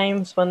medieval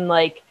times when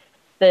like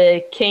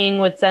the king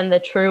would send the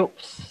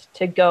troops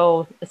to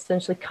go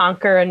essentially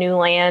conquer a new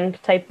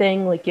land type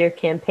thing, like you're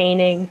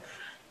campaigning.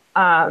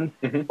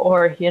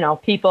 Or, you know,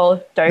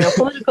 people during a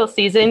political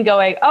season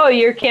going, oh,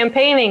 you're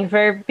campaigning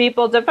for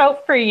people to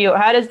vote for you.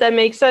 How does that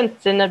make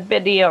sense in a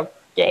video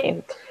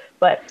game?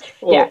 But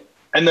yeah.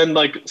 And then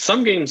like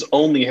some games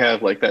only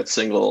have like that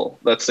single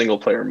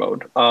player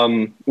mode,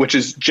 which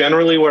is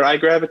generally where I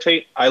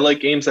gravitate. I like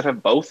games that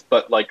have both,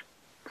 but like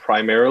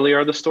primarily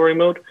are the story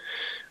mode.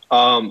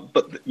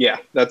 But yeah,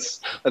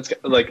 that's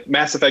like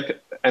Mass Effect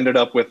ended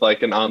up with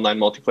like an online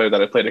multiplayer that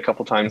I played a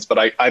couple times, but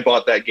I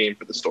bought that game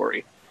for the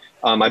story.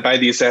 I buy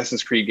the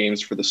Assassin's Creed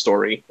games for the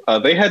story.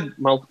 They had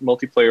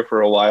multiplayer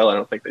for a while. I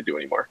don't think they do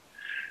anymore.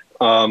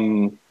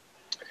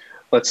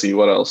 Let's see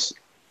what else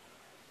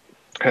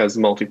has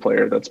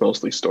multiplayer that's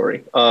mostly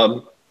story.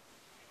 I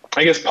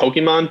guess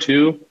Pokemon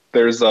too.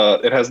 There's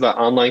it has that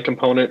online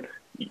component.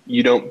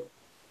 You don't.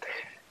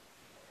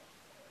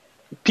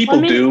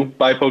 People do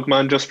buy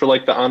Pokemon just for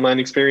like the online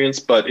experience,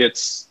 but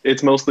it's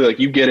mostly like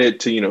you get it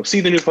to see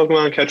the new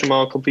Pokemon, catch them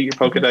all, complete your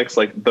Pokedex,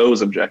 like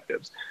those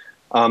objectives.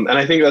 And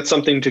I think that's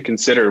something to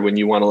consider when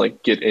you want to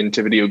like get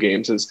into video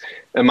games is,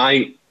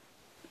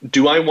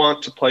 do I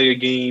want to play a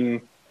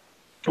game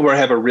where I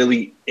have a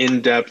really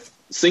in-depth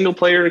single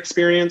player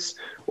experience,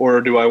 or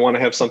do I want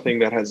to have something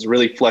that has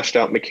really fleshed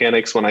out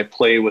mechanics when I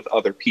play with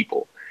other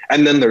people?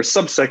 And then there's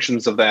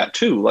subsections of that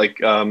too.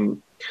 Like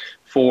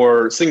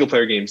for single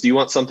player games, do you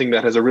want something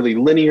that has a really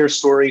linear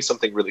story,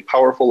 something really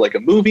powerful like a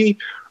movie,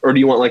 or do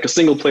you want like a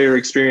single player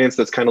experience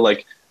that's kind of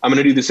like, I'm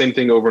going to do the same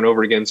thing over and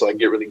over again so I can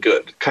get really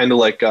good. Kind of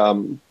like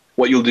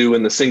what you'll do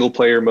in the single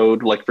player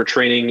mode, like for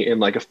training in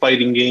like a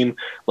fighting game,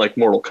 like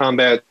Mortal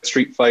Kombat,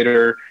 Street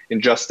Fighter,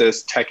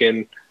 Injustice,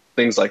 Tekken,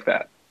 things like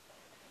that.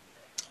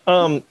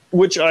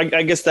 Which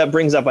I guess that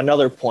brings up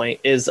another point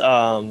is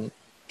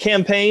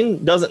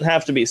campaign doesn't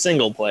have to be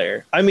single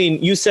player. I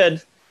mean, you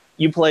said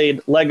you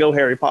played Lego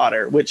Harry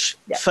Potter, which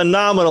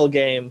phenomenal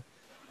game.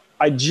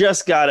 I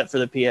just got it for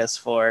the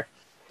PS4.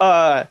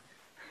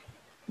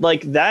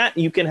 Like that,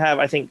 you can have,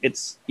 I think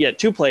it's,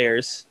 2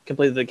 players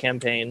complete the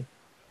campaign.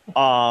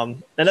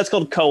 And that's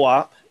called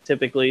co-op,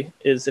 typically,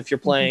 is if you're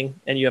playing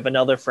and you have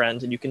another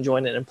friend and you can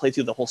join in and play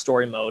through the whole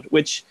story mode,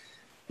 which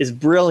is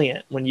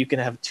brilliant when you can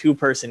have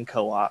 2-person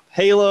co-op.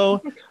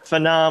 Halo,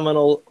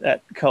 phenomenal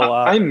at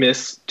co-op. I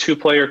miss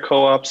 2-player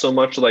co-op so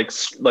much, like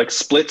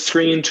split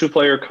screen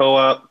 2-player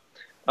co-op.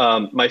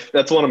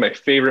 That's one of my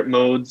favorite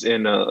modes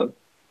in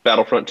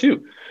Battlefront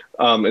 2.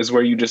 is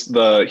where you just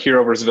the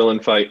hero versus villain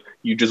fight.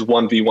 You just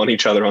 1v1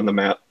 each other on the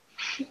map.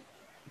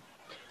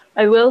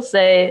 I will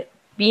say,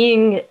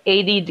 being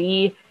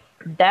ADD,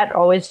 that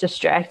always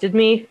distracted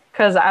me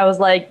because I was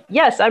like,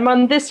 yes, I'm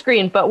on this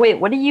screen, but wait,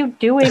 what are you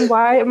doing?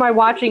 Why am I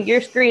watching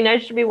your screen? I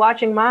should be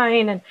watching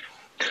mine. And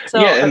so,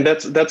 yeah, and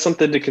that's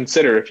something to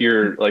consider if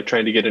you're like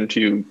trying to get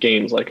into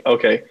games. Like,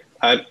 okay,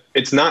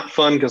 it's not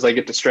fun because I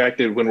get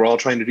distracted when we're all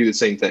trying to do the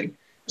same thing.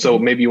 So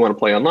maybe you want to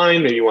play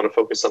online, maybe you want to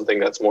focus something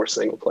that's more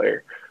single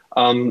player.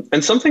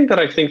 And something that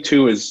I think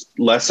too is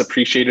less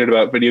appreciated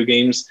about video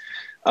games,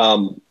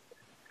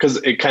 because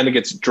it kind of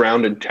gets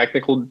drowned in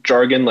technical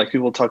jargon. Like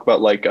people talk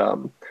about like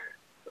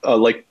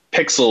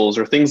pixels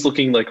or things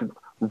looking like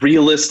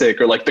realistic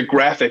or like the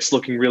graphics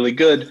looking really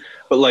good.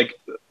 But like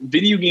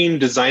video game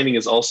designing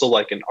is also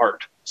like an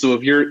art. So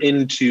if you're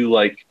into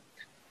like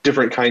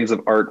different kinds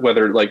of art,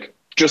 whether like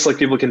just like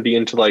people can be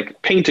into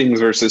like paintings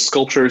versus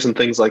sculptures and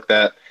things like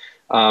that,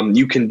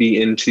 you can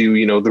be into,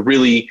 you know, the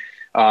really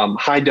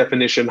high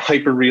definition,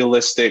 hyper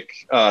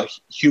realistic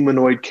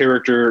humanoid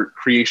character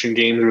creation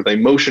games where they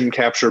motion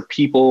capture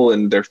people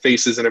and their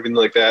faces and everything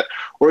like that.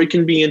 Or you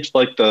can be into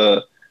like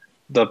the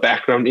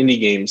background indie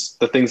games,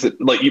 the things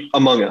that like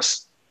Among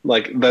Us.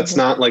 Like that's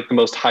not like the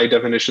most high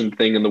definition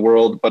thing in the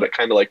world, but it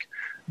kind of like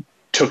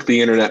took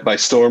the internet by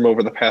storm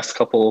over the past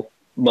couple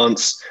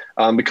months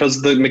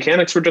because the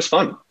mechanics were just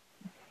fun.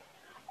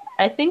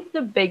 I think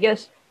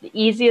the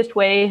easiest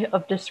way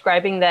of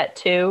describing that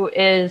too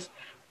is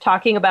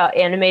talking about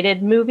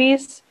animated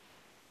movies,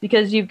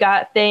 because you've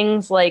got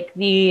things like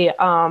the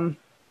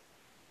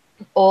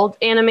old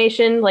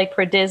animation, like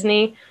for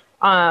Disney,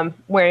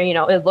 where, you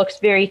know, it looks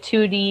very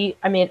 2D.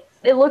 I mean,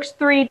 it looks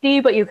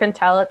 3D, but you can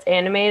tell it's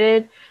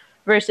animated,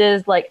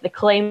 versus like the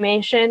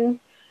claymation,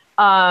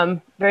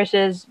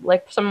 versus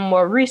like some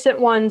more recent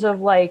ones of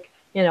like,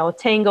 you know,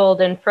 Tangled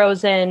and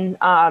Frozen,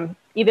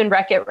 even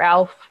Wreck-It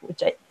Ralph,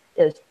 which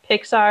is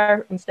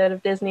Pixar instead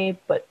of Disney,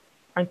 but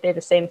aren't they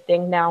the same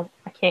thing now?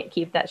 I can't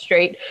keep that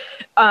straight.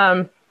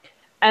 And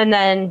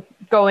then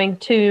going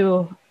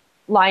to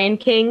Lion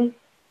King,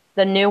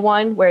 the new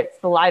one, where it's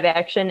the live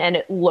action and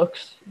it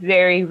looks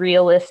very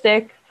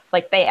realistic,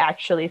 like they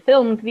actually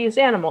filmed these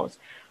animals.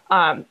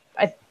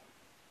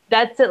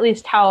 That's at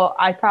least how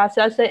I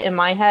process it in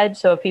my head.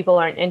 So if people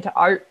aren't into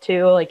art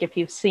too, like if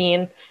you've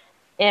seen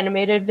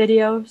animated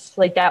videos,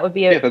 like that would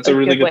be a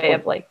really good way point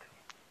of like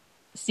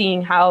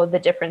seeing how the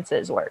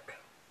differences work.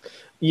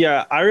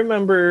 Yeah, I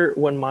remember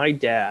when my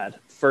dad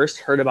first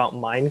heard about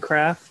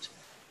Minecraft,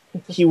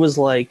 he was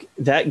like,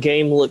 that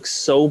game looks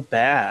so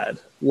bad.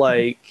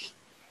 Like,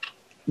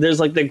 there's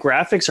like the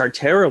graphics are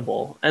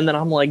terrible. And then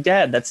I'm like,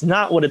 Dad, that's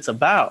not what it's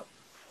about.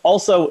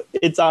 Also,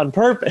 it's on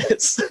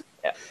purpose.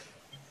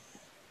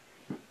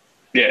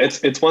 Yeah,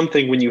 it's one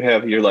thing when you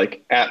have your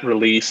like at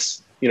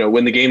release, you know,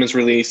 when the game is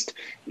released,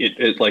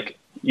 it like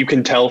you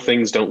can tell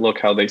things don't look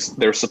how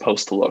they're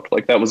supposed to look.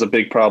 Like that was a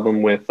big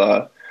problem with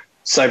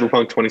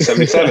Cyberpunk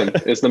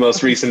 2077 is the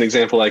most recent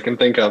example I can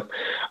think of,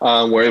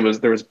 where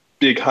there was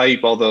big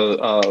hype, all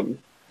the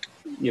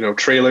you know,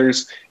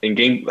 trailers and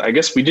game. I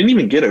guess we didn't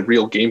even get a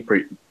real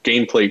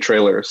gameplay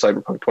trailer of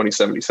Cyberpunk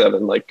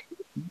 2077 like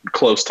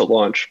close to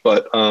launch,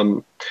 but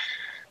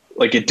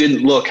like it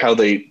didn't look how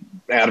they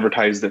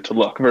advertised it to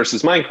look,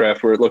 versus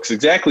Minecraft where it looks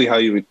exactly how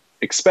you would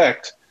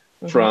expect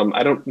from,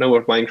 I don't know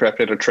if Minecraft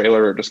had a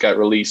trailer or just got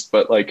released,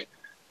 but like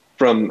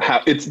from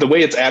how it's the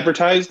way it's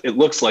advertised, it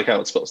looks like how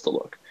it's supposed to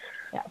look.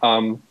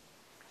 Yeah.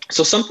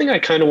 So something I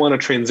kind of want to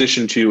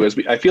transition to is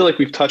I feel like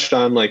we've touched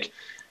on like,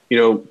 you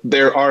know,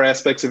 there are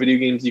aspects of video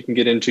games you can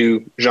get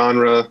into,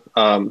 genre,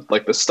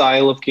 like the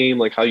style of game,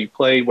 like how you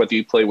play, whether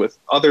you play with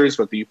others,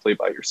 whether you play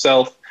by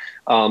yourself,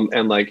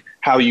 and like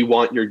how you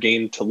want your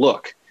game to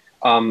look.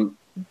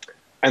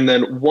 And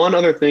then one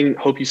other thing,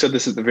 Hope, you said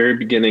this at the very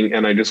beginning,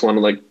 and I just want to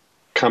like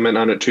comment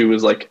on it too,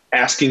 is like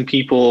asking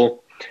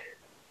people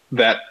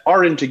that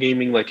are into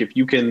gaming, like if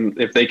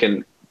they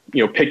can,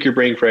 you know, pick your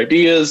brain for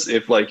ideas,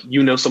 if like,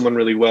 you know, someone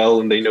really well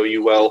and they know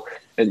you well,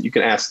 and you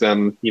can ask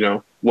them, you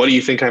know, what do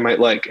you think I might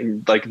like?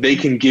 And like, they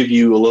can give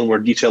you a little more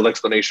detailed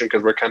explanation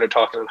because we're kind of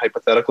talking in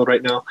hypothetical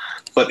right now.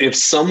 But if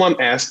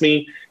someone asked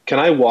me, can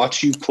I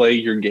watch you play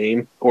your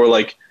game? Or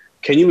like,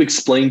 can you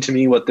explain to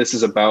me what this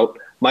is about?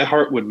 My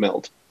heart would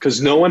melt because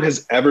no one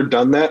has ever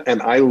done that.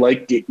 And I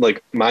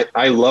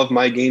I love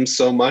my game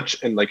so much,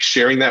 and like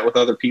sharing that with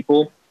other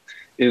people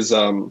is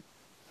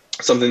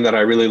something that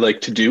I really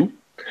like to do.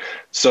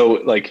 So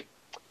like,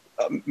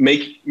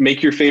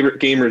 make your favorite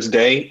gamer's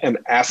day and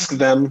ask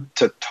them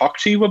to talk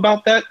to you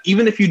about that.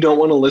 Even if you don't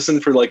want to listen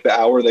for like the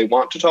hour they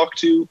want to talk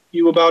to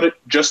you about it,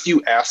 just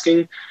you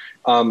asking,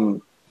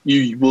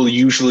 you will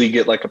usually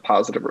get like a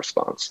positive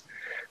response.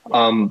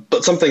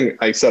 But something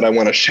I said I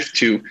want to shift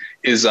to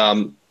is,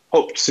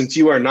 Hope, since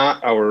you are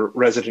not our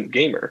resident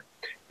gamer,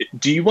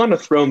 do you want to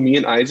throw me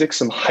and Isaac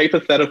some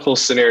hypothetical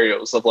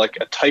scenarios of like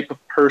a type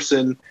of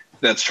person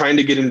that's trying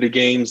to get into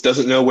games,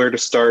 doesn't know where to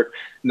start,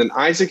 and then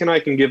Isaac and I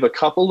can give a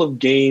couple of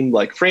game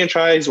like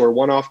franchise or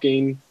one-off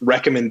game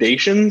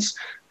recommendations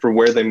for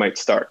where they might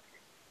start.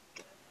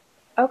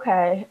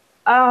 Okay.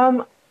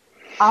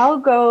 I'll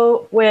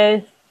go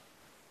with.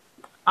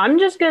 I'm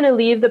just gonna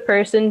leave the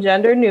person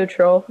gender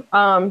neutral,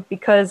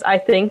 because I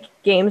think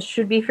games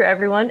should be for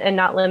everyone and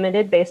not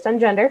limited based on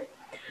gender.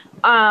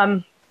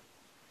 Um,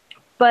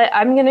 but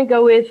I'm gonna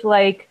go with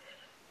like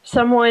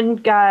someone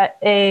got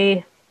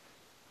a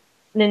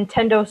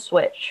Nintendo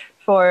Switch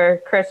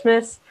for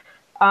Christmas,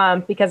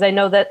 because I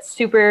know that's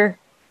super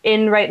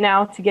in right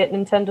now to get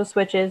Nintendo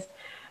Switches.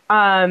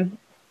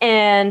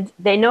 And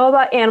they know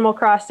about Animal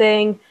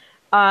Crossing,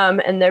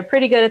 and they're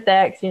pretty good at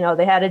that 'cause,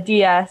 they had a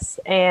DS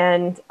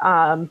and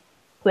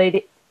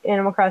played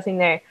Animal Crossing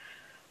there.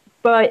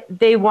 But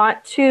they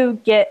want to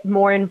get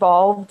more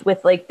involved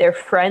with like their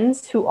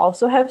friends who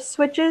also have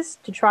Switches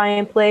to try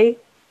and play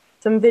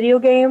some video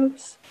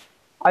games.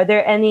 Are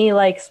there any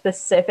like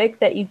specific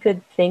that you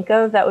could think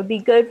of that would be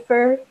good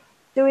for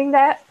doing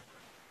that?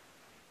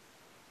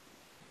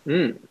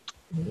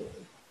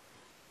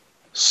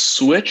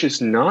 Switch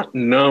is not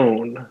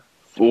known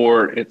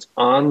for its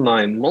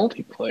online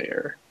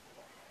multiplayer.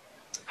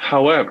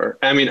 However,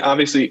 I mean,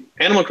 obviously,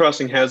 Animal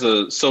Crossing has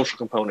a social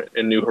component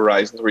in New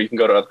Horizons where you can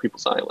go to other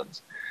people's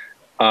islands.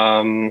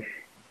 That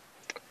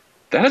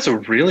is a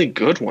really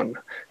good one.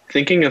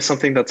 Thinking of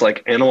something that's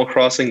like Animal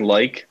Crossing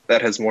like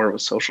that has more of a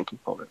social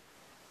component.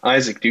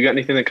 Isaac, do you got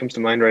anything that comes to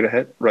mind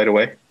right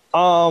away?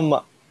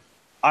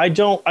 I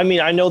don't. I mean,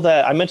 I know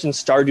that I mentioned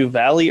Stardew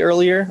Valley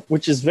earlier,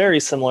 which is very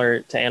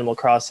similar to Animal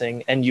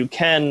Crossing, and you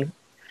can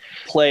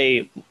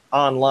play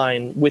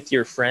online with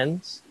your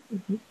friends,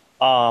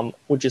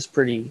 which is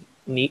pretty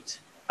neat.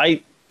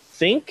 I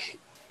think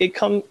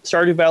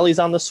Stardew Valley's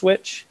on the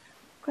Switch.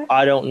 Okay.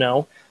 I don't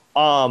know,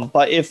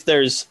 but if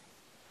there's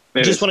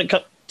when it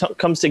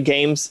comes to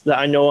games that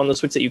I know on the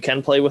Switch that you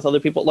can play with other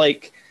people,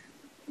 like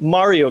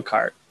Mario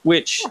Kart,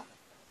 which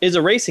is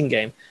a racing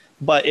game,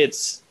 but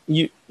it's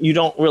you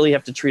don't really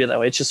have to treat it that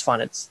way. It's just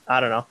fun. I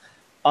don't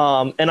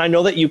know. And I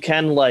know that you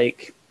can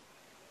like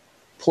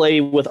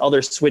play with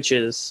other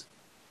Switches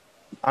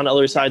on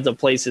other sides of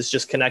places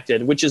just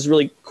connected, which is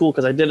really cool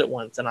because I did it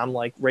once and I'm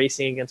like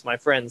racing against my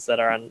friends that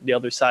are on the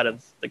other side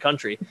of the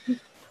country.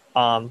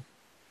 I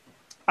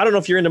don't know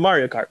if you're into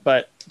Mario Kart,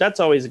 but that's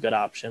always a good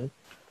option.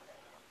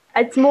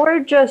 It's more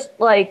just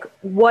like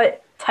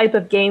what type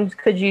of games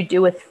could you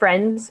do with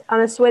friends on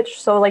a Switch?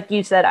 So like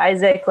you said,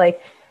 Isaac,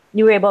 like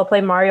you were able to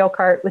play Mario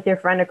Kart with your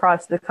friend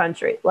across the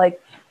country.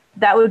 Like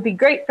that would be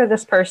great for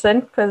this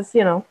person because,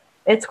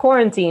 it's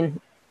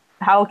quarantine.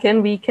 How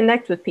can we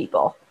connect with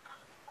people?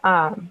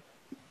 I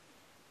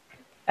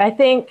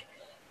think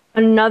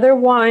another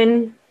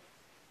one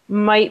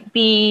might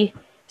be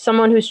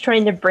someone who's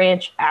trying to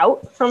branch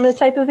out from the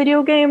type of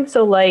video game.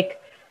 So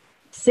like,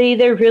 say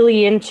they're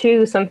really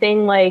into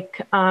something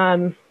like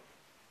Call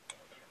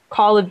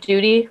of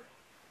Duty.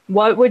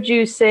 What would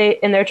you say?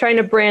 And they're trying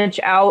to branch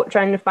out,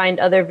 trying to find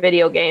other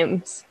video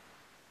games.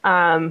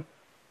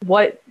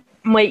 What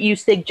might you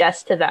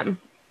suggest to them?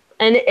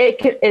 And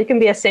it can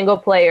be a single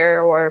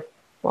player or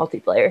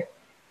multiplayer.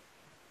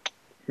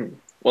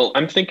 Well,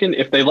 I'm thinking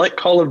if they like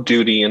Call of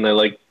Duty and they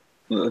like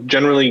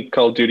generally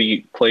Call of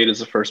Duty played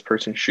as a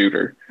first-person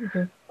shooter,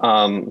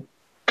 I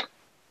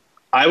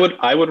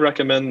would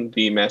recommend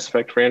the Mass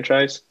Effect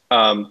franchise.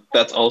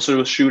 That's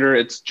also a shooter.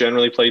 It's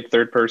generally played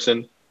third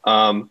person,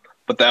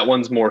 but that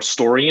one's more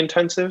story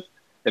intensive,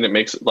 and it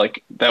makes it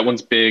like that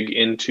one's big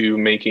into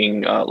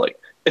making like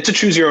it's a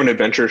choose your own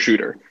adventure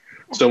shooter.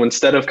 So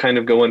instead of kind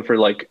of going for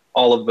like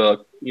all of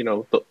the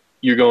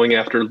you're going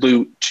after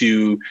loot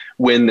to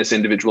win this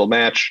individual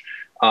match.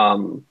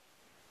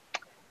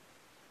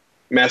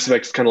 Mass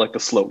Effect is kind of like the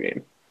slow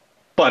game.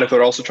 But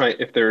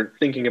if they're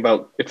thinking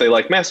about if they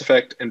like Mass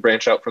Effect and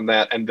branch out from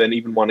that and then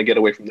even want to get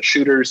away from the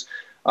shooters,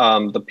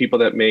 the people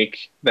that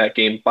make that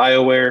game,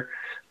 BioWare,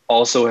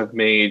 also have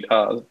made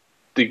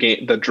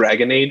the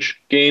Dragon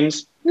Age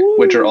games,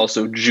 which are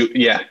also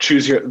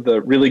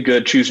the really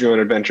good choose your own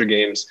adventure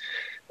games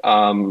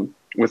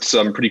with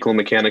some pretty cool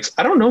mechanics.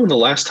 I don't know when the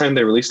last time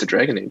they released a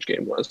Dragon Age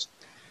game was.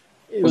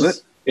 Was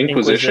it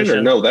Inquisition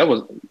or no? That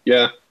was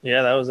yeah,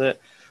 that was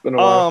it. It's been a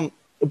while.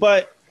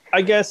 But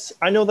I guess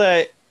I know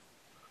that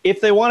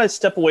if they want to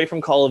step away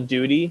from Call of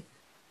Duty,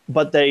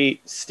 but they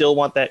still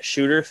want that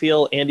shooter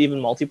feel and even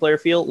multiplayer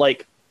feel,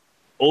 like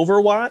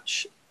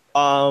Overwatch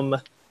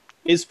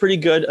is pretty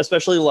good,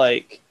 especially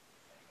like,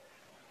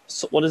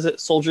 what is it,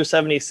 Soldier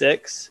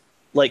 76,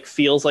 like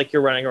feels like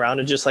you're running around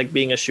and just like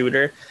being a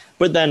shooter.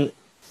 But then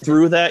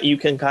through that, you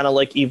can kind of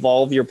like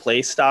evolve your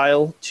play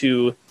style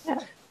to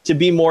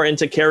be more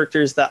into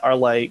characters that are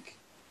like,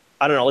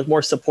 I don't know, like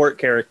more support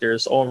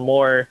characters or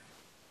more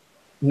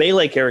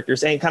melee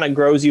characters, and it kind of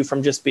grows you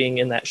from just being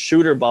in that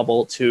shooter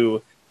bubble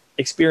to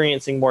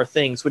experiencing more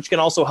things, which can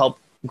also help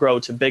grow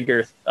to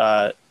bigger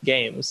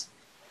games.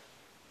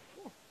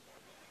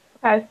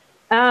 Okay.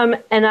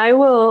 And I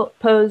will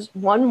pose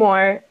one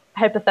more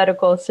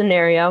hypothetical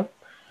scenario.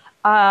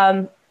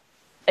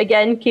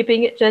 Again,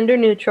 keeping it gender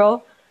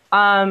neutral.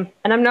 And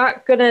I'm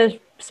not going to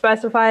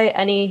specify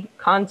any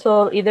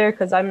console either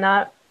because I'm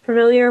not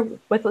familiar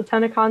with a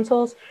ton of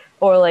consoles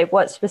or like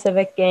what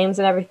specific games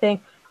and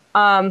everything.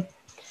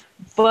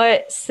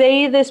 But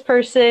say this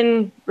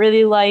person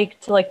really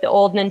liked like the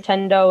old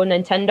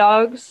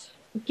Nintendogs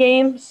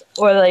games,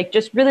 or like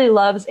just really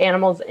loves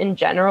animals in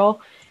general.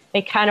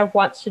 It kind of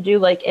wants to do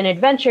like an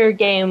adventure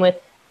game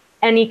with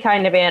any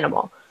kind of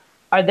animal.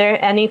 Are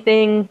there any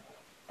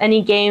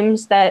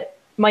games that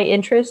might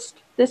interest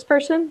this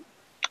person?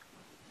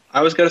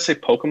 I was gonna say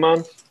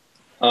Pokemon,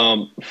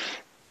 um,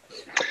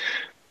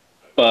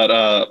 but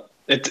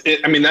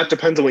I mean, that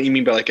depends on what you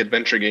mean by like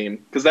adventure game,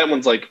 because that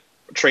one's like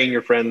train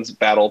your friends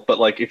battle. But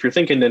like if you're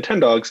thinking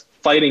Nintendogs,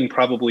 fighting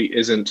probably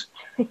isn't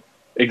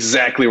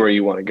exactly where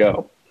you want to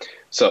go.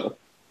 So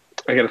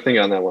I got to think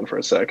on that one for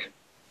a sec.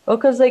 Well,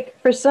 because like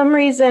for some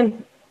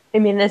reason, I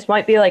mean, this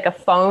might be like a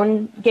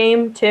phone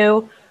game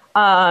too.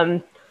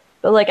 But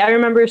like I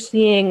remember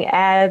seeing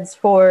ads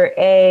for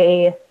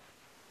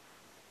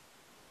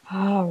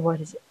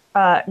what is it?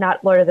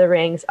 Not Lord of the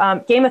Rings,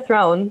 Game of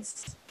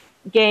Thrones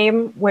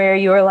game where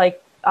you were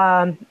like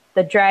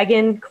the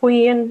dragon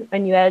queen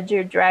and you had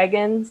your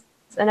dragons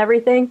and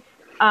everything.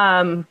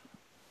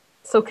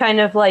 So kind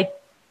of like,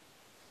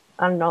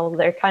 I don't know,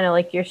 they're kind of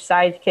like your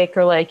sidekick,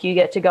 or like you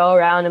get to go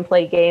around and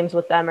play games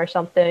with them or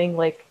something.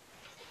 Like,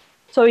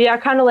 so yeah,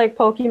 kind of like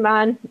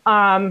Pokemon.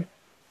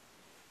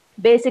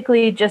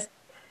 Basically just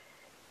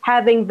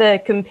having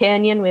the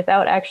companion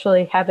without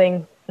actually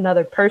having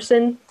another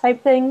person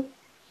type thing.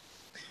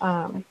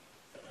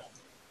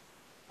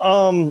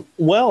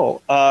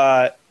 Well,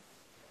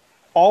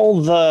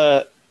 all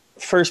the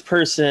first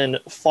person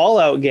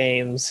Fallout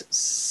games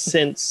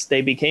since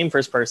they became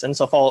first person,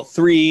 so Fallout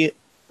 3,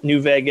 New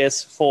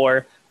Vegas,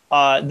 4,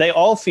 they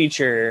all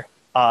feature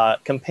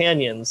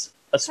companions,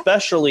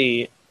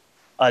 especially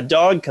a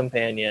dog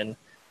companion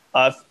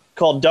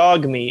called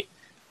Dogmeat.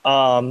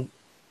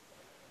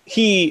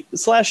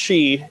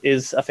 He/she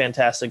is a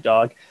fantastic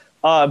dog.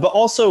 But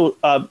also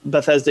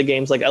Bethesda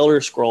games like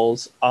Elder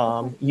Scrolls,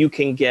 you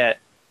can get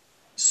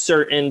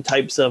certain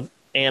types of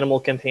animal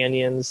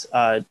companions,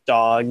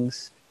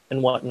 dogs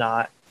and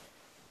whatnot.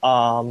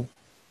 And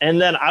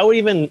then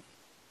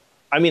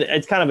I mean,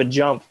 it's kind of a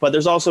jump, but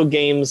there's also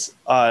games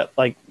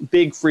like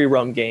big free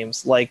roam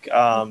games, like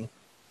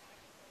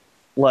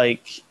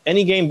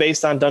any game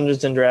based on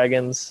Dungeons and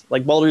Dragons,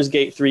 like Baldur's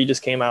Gate 3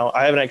 just came out.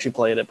 I haven't actually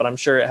played it, but I'm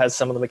sure it has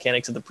some of the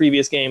mechanics of the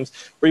previous games,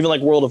 or even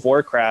like World of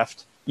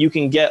Warcraft. You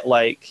can get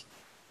like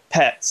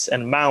pets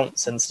and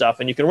mounts and stuff,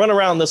 and you can run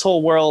around this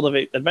whole world of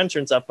adventure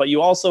and stuff, but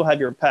you also have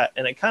your pet,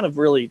 and it kind of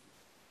really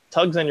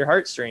tugs on your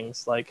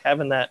heartstrings, like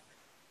having that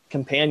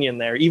companion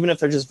there, even if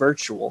they're just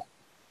virtual.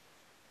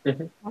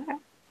 Mm-hmm. Okay.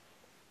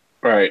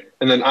 All right.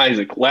 And then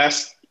Isaac,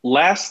 last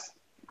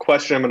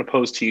question I'm going to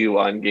pose to you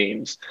on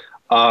games.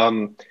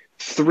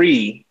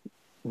 3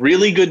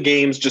 really good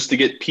games just to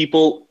get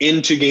people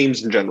into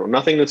games in general.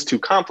 Nothing that's too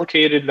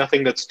complicated,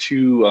 nothing that's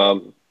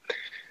too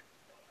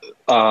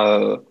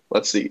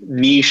let's see,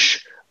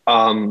 niche,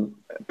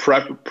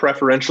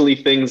 preferentially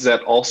things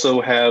that also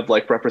have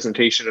like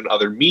representation in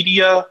other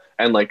media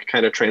and like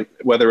kind of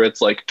whether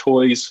it's like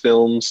toys,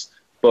 films,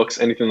 books,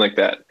 anything like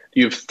that. Do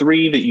you have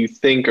 3 that you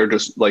think are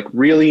just like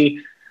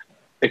really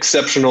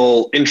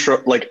exceptional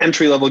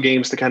entry level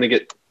games to kind of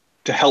get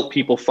to help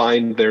people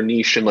find their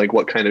niche and like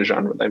what kind of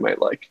genre they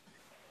might like?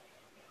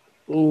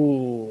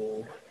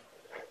 Ooh,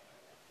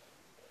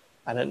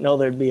 I didn't know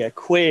there'd be a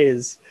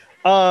quiz.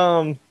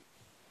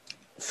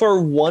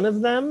 For one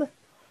of them,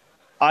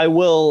 I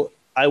will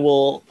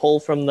pull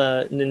from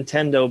the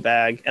Nintendo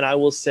bag, and I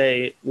will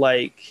say,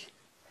 like,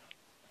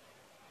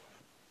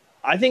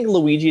 I think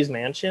Luigi's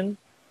Mansion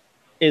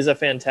is a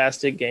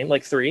fantastic game.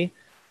 Like 3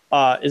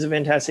 is a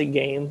fantastic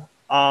game.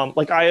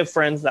 Like, I have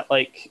friends that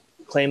like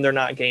claim they're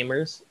not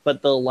gamers,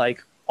 but they'll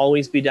like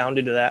always be down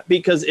to do that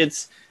because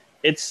it's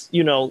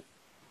you know,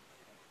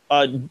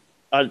 a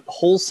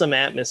wholesome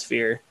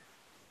atmosphere.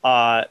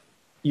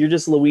 You're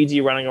just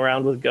Luigi running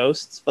around with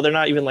ghosts, but they're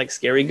not even like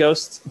scary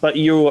ghosts, but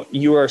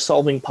you are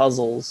solving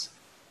puzzles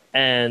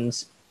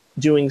and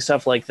doing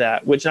stuff like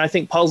that, which I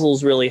think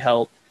puzzles really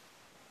help.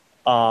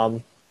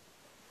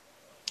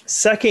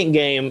 Second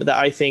game that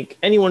I think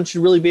anyone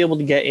should really be able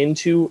to get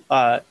into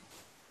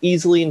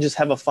easily and just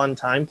have a fun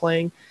time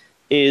playing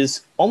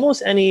is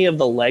almost any of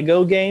the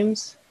Lego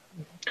games.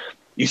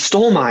 You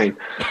stole mine.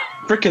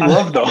 Freaking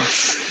love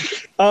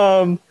those.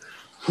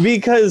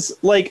 Because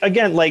like,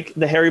 again, like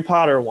the Harry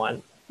Potter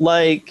one,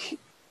 like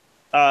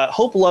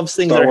Hope loves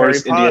things Star that are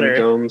Wars, Harry Potter, Indiana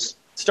Jones.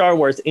 Star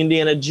Wars,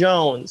 Indiana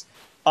Jones,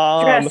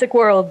 Jurassic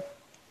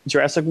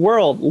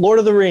World, Lord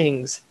of the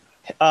Rings,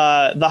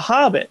 The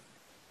Hobbit.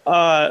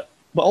 But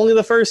only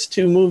the first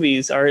 2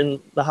 movies are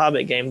in the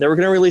Hobbit game. They were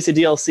going to release a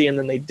DLC and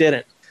then they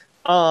didn't.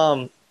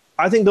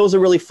 I think those are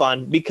really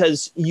fun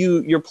because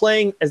you're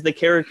playing as the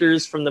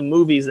characters from the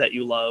movies that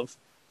you love.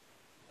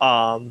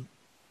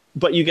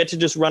 But you get to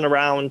just run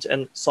around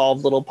and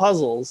solve little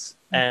puzzles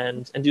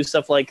and do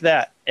stuff like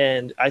that.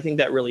 And I think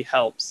that really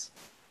helps.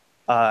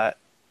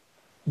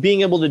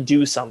 Being able to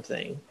do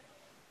something.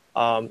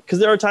 Because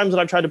there are times when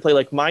I've tried to play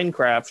like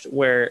Minecraft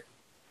where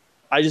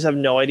I just have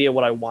no idea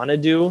what I want to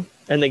do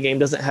and the game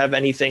doesn't have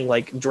anything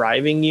like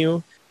driving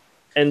you.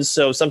 And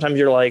so sometimes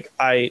you're like,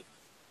 I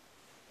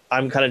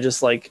I'm kind of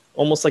just like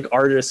almost like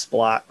artist's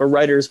block or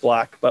writer's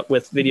block, but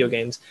with video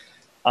games.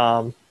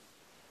 So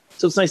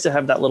it's nice to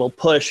have that little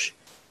push.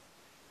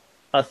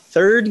 A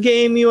third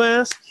game, you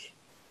ask?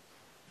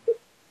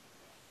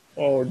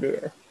 Oh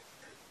dear.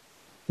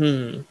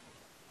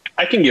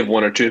 I can give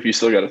one or two if you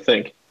still got to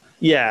think.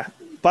 Yeah,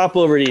 pop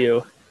over to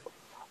you.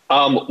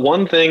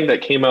 One thing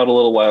that came out a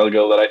little while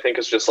ago that I think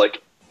is just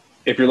like,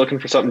 if you're looking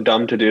for something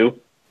dumb to do,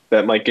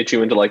 that might get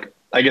you into like,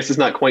 I guess it's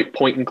not quite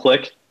point and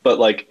click, but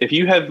like if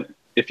you have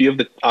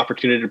the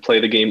opportunity to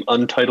play the game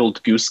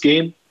Untitled Goose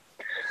Game,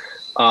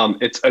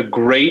 it's a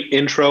great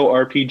intro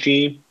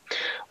RPG.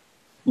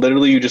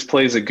 Literally, you just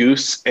play as a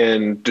goose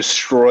and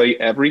destroy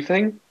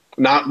everything.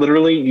 Not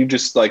literally, you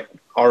just like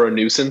are a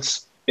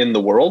nuisance in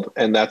the world,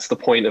 and that's the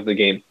point of the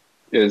game,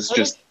 is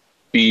just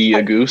be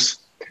a goose.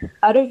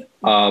 Out of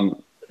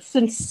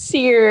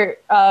sincere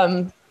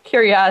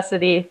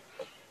curiosity,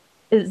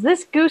 is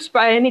this goose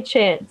by any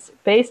chance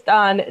based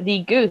on the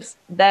goose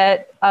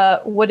that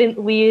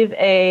wouldn't leave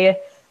I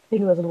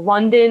think it was a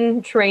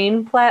London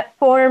train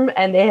platform,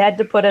 and they had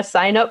to put a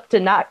sign up to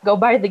not go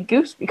by the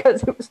goose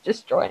because it was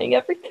destroying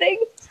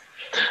everything?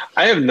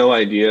 I have no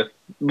idea.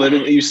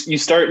 Literally, you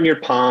start in your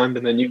pond,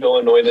 and then you go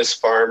annoy this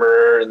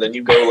farmer, and then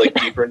you go like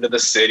deeper into the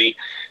city.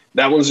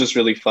 That one's just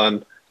really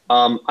fun.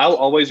 I'll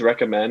always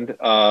recommend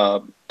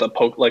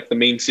the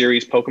main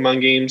series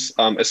Pokemon games,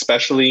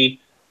 especially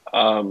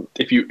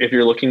if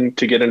you're looking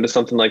to get into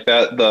something like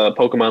that. The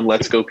Pokemon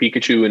Let's Go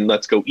Pikachu and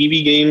Let's Go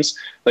Eevee games,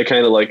 they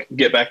kind of like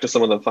get back to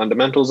some of the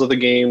fundamentals of the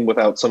game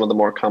without some of the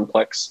more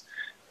complex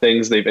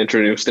things they've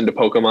introduced into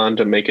Pokemon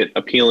to make it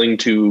appealing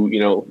to, you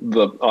know,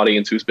 the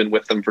audience who's been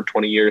with them for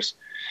 20 years.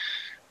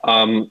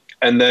 And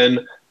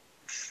then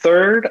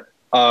third,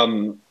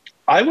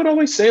 I would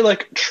always say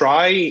like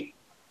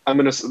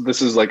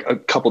this is like a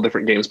couple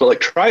different games, but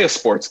like try a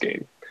sports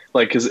game,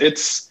 like,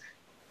 because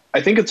I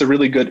think it's a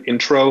really good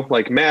intro,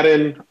 like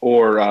Madden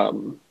or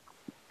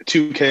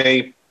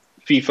 2K,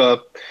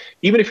 FIFA.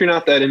 Even if you're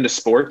not that into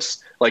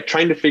sports, like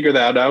trying to figure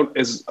that out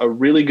is a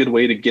really good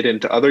way to get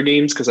into other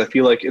games, because I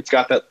feel like it's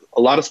got that.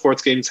 A lot of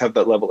sports games have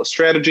that level of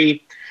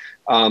strategy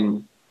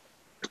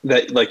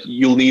that like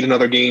you'll need in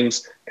other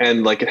games,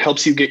 and like it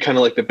helps you get kind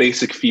of like the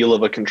basic feel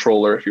of a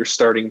controller if you're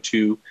starting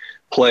to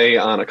play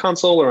on a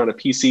console or on a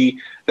PC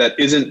that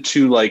isn't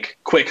too like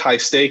quick, high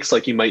stakes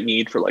like you might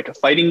need for like a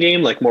fighting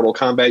game like Mortal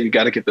Kombat. You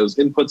got to get those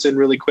inputs in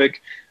really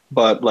quick.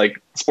 But like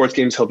sports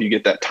games help you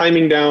get that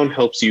timing down,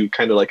 helps you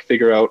kind of like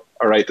figure out,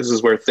 all right, this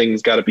is where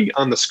things got to be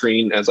on the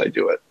screen as I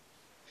do it.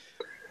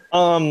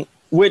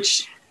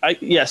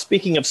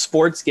 Speaking of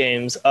sports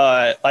games,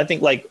 I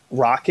think like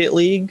Rocket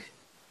League,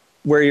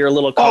 where you're a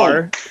little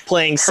car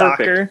playing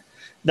soccer.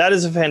 That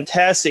is a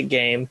fantastic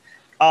game.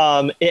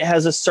 It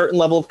has a certain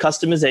level of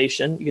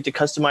customization. You get to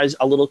customize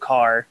a little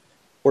car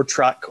or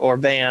truck or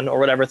van or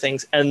whatever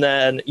things. And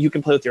then you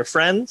can play with your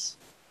friends,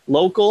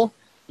 local.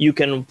 You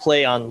can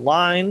play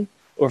online,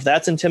 or if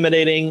that's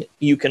intimidating,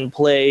 you can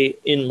play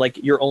in like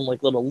your own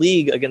like little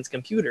league against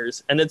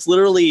computers. And it's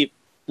literally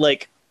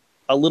like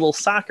a little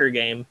soccer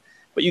game,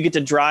 but you get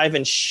to drive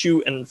and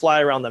shoot and fly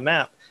around the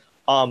map.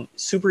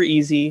 Super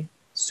easy,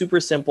 super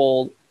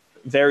simple,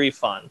 very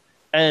fun.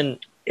 And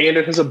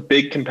it has a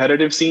big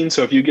competitive scene.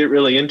 So if you get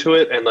really into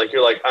it and like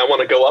you're like, I want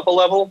to go up a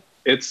level,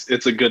 it's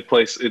a good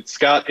place. It's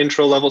got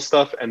intro level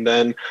stuff, and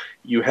then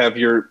you have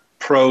your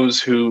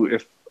pros who,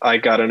 if I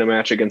got in a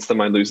match against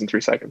them, I'd lose in 3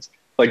 seconds.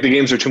 Like the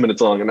games are 2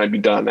 minutes long, and I'd be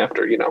done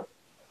after, you know,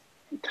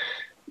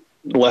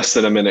 less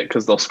than a minute,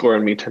 because they'll score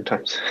on me 10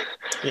 times.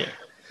 Yeah,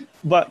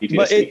 but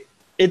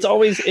it's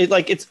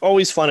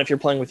always fun if you're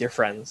playing with your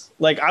friends.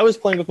 Like I was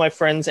playing with my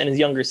friends and his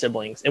younger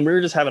siblings, and we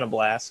were just having a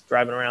blast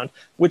driving around.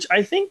 Which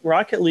I think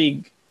Rocket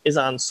League is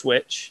on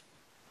Switch,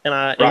 and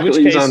Rocket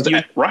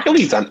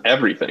League's on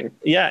everything.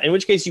 Yeah, in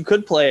which case you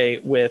could play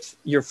with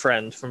your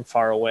friend from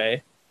far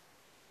away.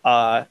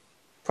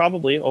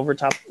 Probably over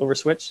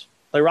Switch,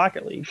 play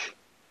Rocket League.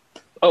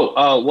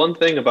 One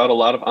thing about a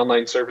lot of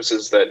online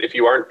services that if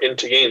you aren't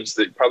into games,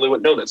 that you probably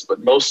wouldn't know this,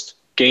 but most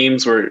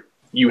games where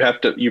you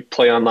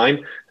play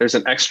online, there's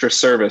an extra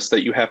service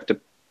that you have to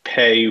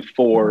pay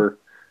for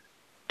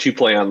to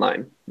play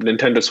online.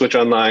 Nintendo Switch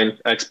Online,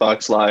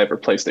 Xbox Live, or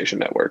PlayStation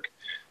Network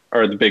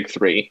are the big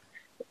three,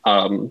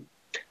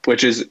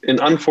 which is an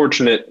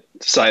unfortunate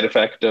side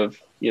effect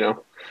of, you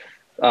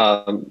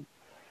know,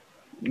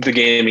 the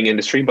gaming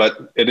industry,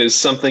 but it is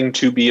something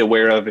to be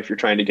aware of if you're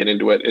trying to get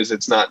into it. Is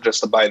it's not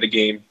just to buy the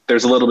game.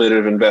 There's a little bit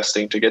of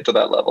investing to get to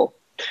that level.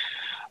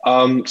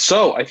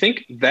 So I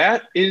think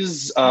that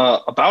is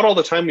about all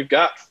the time we've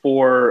got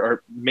for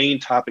our main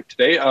topic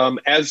today.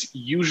 As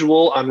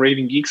usual on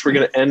Raving Geeks, we're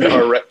going to end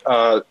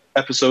our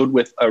episode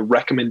with a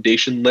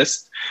recommendation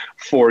list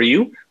for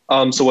you.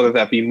 So whether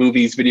that be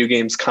movies, video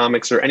games,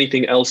 comics, or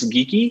anything else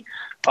geeky,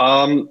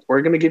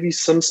 we're going to give you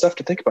some stuff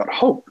to think about.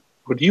 Hope,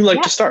 would you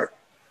like to start?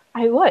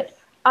 I would.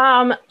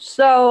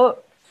 So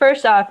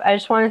first off, I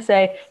just want to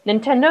say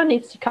Nintendo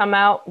needs to come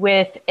out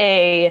with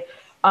a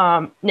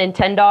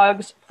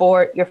Nintendogs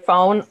for your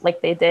phone,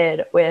 like they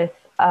did with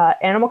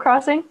Animal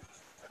Crossing.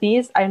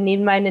 these. I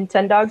need my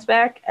Nintendogs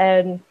back,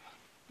 and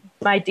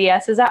my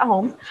DS is at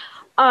home.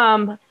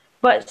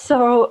 But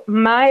so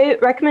my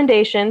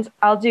recommendations,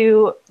 I'll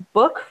do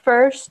book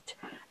first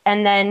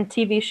and then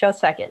TV show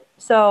second.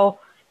 So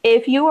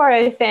if you are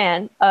a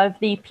fan of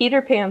the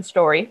Peter Pan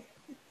story,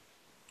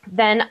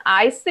 then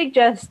I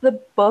suggest the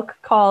book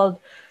called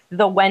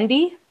The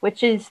Wendy,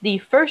 which is the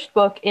first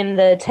book in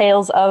the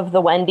Tales of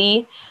the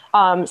Wendy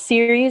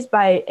series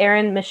by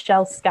Erin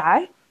Michelle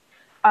Skye.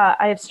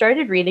 I have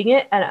started reading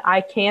it, and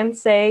I can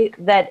say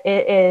that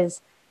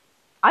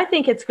I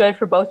think it's good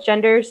for both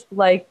genders.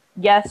 Like,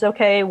 yes,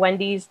 okay,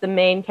 Wendy's the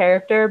main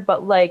character,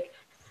 but like,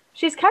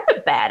 she's kind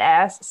of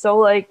badass. So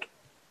like,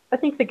 I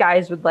think the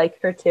guys would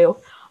like her too.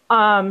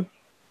 And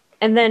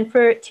then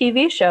for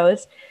TV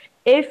shows,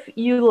 if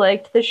you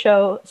liked the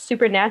show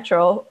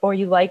Supernatural, or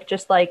you like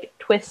just like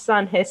twists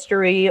on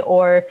history,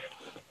 or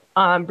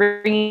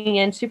bringing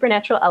in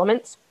supernatural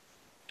elements,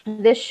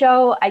 this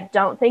show I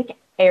don't think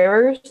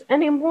airs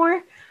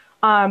anymore,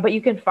 but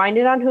you can find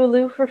it on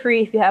Hulu for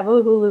free if you have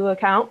a Hulu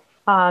account.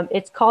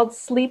 It's called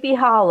Sleepy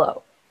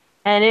Hollow,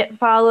 and it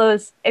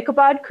follows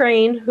Ichabod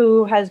Crane,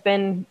 who has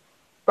been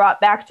brought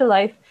back to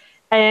life,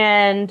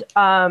 and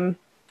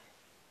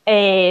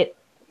a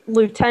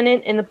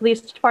lieutenant in the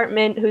police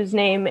department whose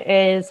name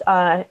is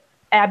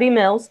Abby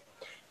Mills,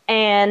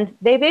 and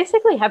they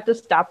basically have to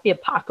stop the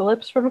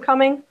apocalypse from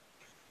coming,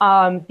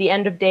 the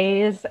end of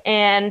days.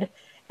 And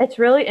it's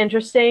really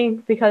interesting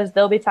because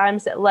there'll be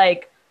times that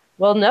like,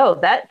 well, no,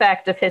 that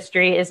fact of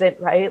history isn't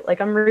right. Like,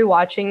 I'm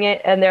rewatching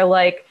it, and they're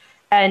like,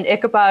 and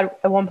Ichabod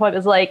at one point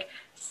was like,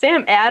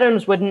 Sam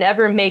Adams would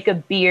never make a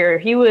beer.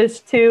 He was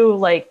too,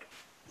 like,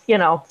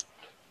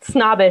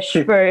 snobbish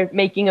for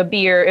making a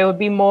beer. It would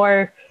be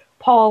more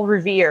Paul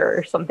Revere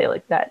or something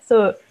like that.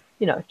 So,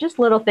 just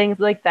little things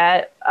like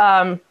that.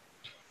 But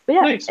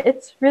yeah, nice.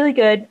 It's really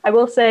good. I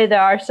will say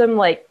there are some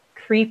like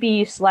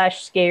creepy /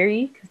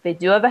 scary, because they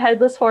do have a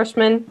headless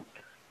horseman.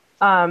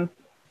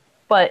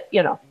 But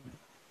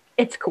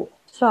it's cool.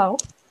 So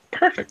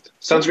perfect.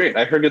 Sounds great.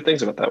 I heard good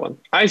things about that one.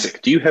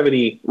 Isaac, do you have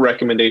any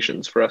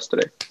recommendations for us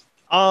today?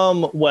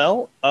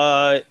 Well,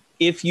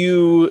 if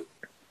you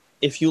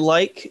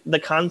like the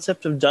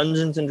concept of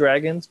Dungeons and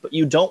Dragons, but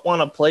you don't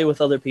want to play with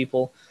other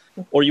people,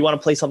 or you want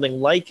to play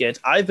something like it,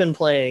 I've been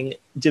playing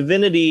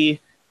Divinity: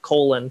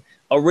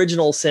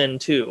 Original Sin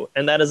 2,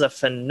 and that is a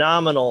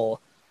phenomenal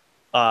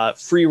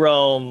free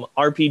roam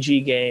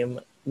RPG game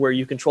where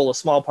you control a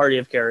small party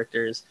of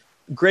characters.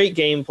 Great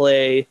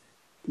gameplay,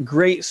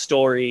 great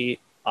story.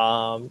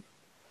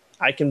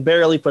 I can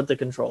barely put the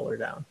controller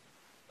down.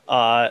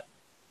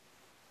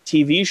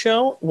 TV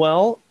show,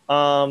 well,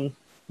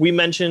 we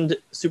mentioned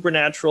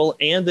Supernatural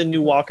and the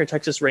new Walker,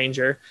 Texas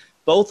Ranger,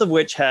 both of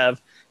which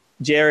have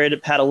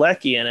Jared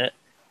Padalecki in it.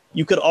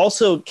 You could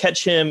also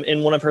catch him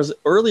in one of her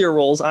earlier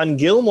roles on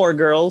Gilmore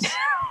Girls.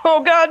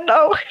 Oh God,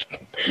 no!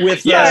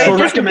 With for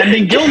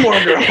recommending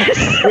Gilmore Girls,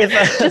 with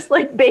just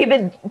like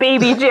baby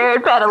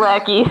Jared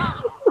Padalecki,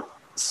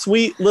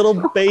 sweet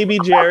little baby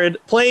Jared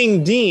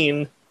playing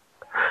Dean,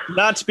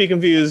 not to be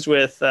confused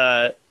with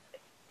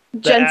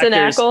Jensen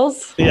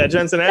Ackles. Yeah,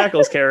 Jensen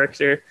Ackles'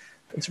 character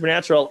in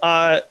Supernatural.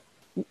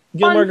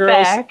 Gilmore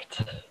Girls.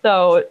 Fact,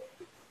 though,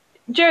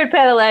 Jared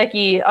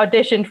Padalecki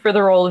auditioned for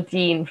the role of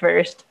Dean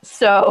first,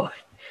 so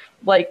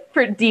like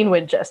for Dean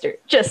Winchester.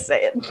 Just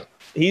saying.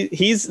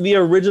 He's the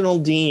original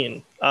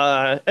Dean.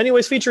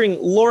 Anyways, featuring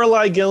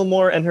Lorelai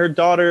Gilmore and her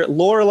daughter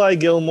Lorelai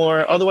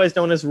Gilmore, otherwise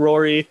known as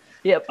Rory.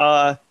 Yep.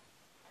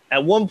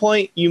 At one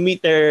point, you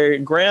meet their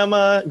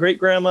great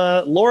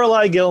grandma,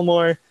 Lorelai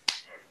Gilmore.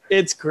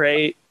 It's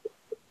great.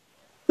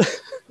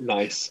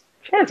 Nice.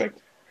 Perfect.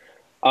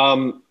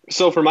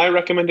 So for my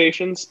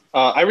recommendations,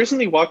 I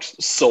recently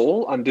watched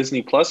Soul on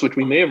Disney Plus, which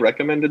we may have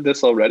recommended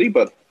this already,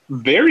 but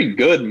very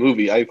good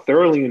movie. I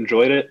thoroughly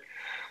enjoyed it.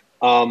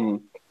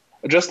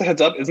 Just a heads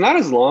up, it's not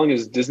as long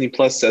as Disney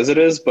Plus says it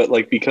is, but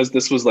like because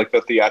this was like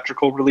the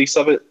theatrical release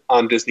of it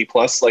on Disney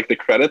Plus, like the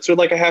credits are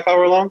like a half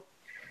hour long,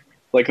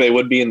 like they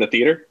would be in the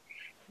theater,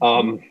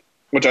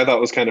 which I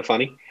thought was kind of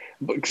funny.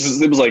 Because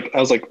it was like, I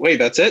was like, wait,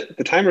 that's it?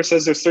 The timer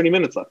says there's 30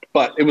 minutes left.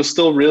 But it was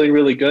still really,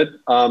 really good,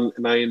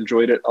 and I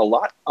enjoyed it a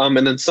lot.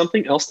 And then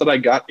something else that I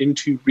got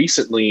into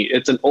recently,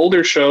 it's an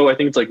older show, I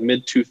think it's like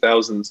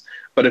mid-2000s.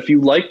 But if you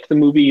liked the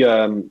movie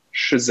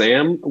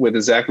Shazam with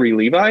Zachary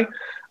Levi,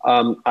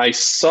 I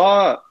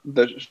saw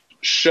this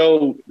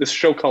show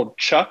called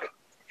Chuck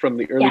from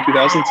the early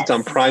 2000s. It's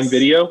on Prime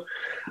Video.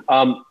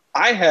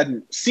 I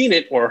hadn't seen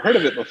it or heard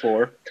of it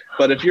before,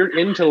 but if you're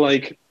into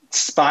like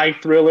spy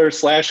thriller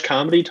 /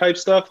 comedy type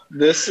stuff,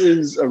 this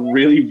is a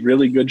really,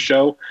 really good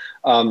show.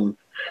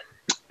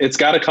 It's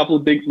got a couple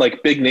of big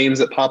names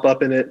that pop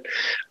up in it.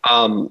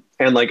 And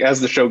like, as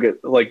the show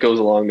goes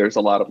along, there's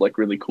a lot of like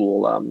really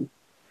cool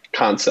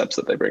concepts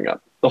that they bring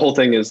up. The whole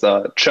thing is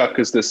Chuck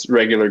is this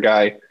regular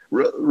guy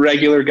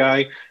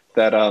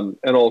that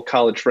an old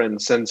college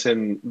friend sends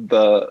him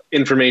the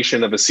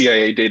information of a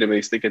CIA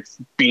database that gets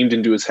beamed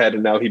into his head,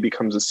 and now he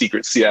becomes a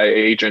secret CIA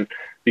agent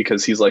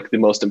because he's like the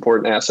most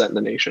important asset in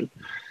the nation,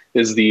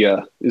 is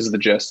the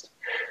gist.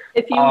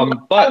 If you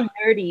look how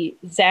nerdy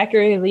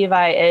Zachary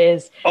Levi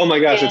is, oh my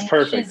gosh, it's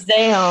perfect.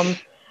 Shazam,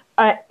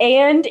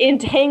 and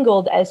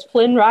Entangled as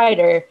Flynn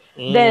Rider,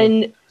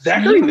 then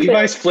Zachary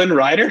Levi's Flynn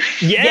Rider?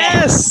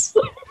 Yes!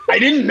 I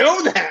didn't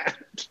know that.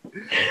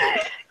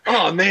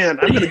 Oh man,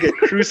 I'm gonna get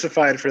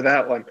crucified for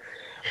that one.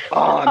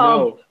 Oh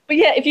no. But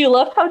yeah, if you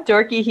love how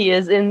dorky he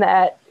is in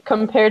that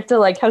compared to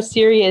like how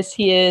serious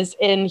he is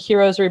in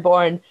Heroes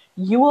Reborn,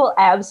 you will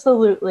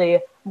absolutely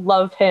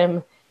love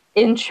him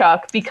in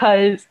Chuck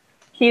because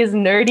he is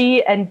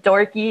nerdy and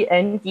dorky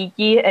and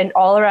geeky and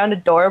all around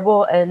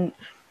adorable, and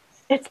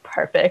it's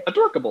perfect.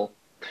 Adorable.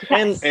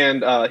 Yes.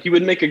 And he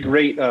would make a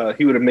great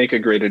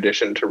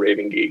addition to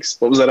Raving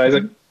Geeks. What was that,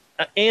 Isaac?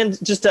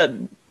 And just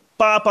to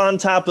bop on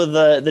top of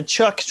the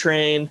Chuck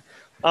train,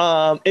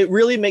 it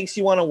really makes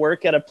you want to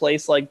work at a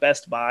place like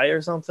Best Buy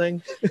or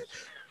something,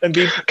 and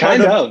be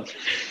kind of.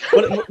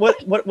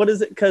 What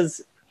is it?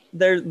 Because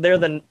they're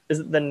the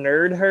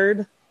Nerd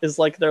Herd is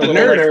like their little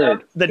Nerd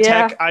Herd. The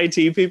tech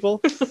IT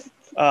people.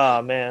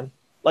 Oh man,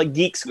 like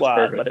Geek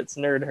Squad, but it's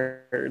Nerd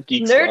Herd.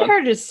 Nerd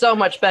Herd is so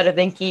much better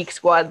than Geek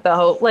Squad,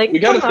 though. Like we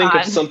got to think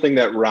of something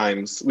that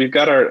rhymes. We've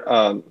got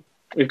our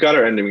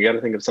ending. We got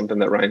to think of something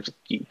that rhymes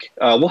with geek.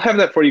 We'll have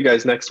that for you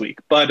guys next week.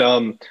 But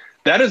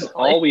that is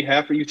all we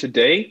have for you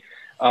today.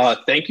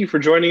 Thank you for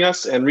joining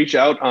us, and reach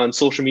out on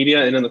social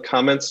media and in the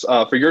comments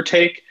for your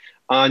take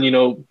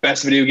on,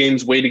 best video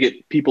games, way to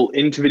get people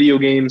into video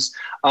games,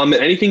 and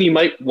anything you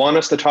might want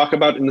us to talk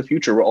about in the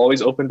future. We're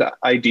always open to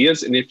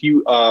ideas. And if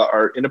you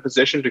are in a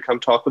position to come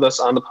talk with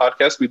us on the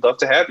podcast, we'd love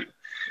to have you.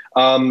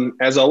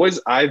 As always,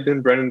 I've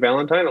been Brendan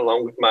Valentine,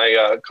 along with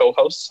my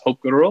co-hosts,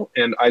 Hope Gooderl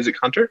and Isaac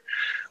Hunter.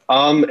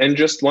 And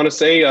just want to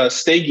say,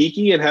 stay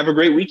geeky and have a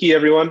great weeky,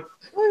 everyone.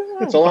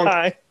 So long.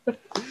 Bye.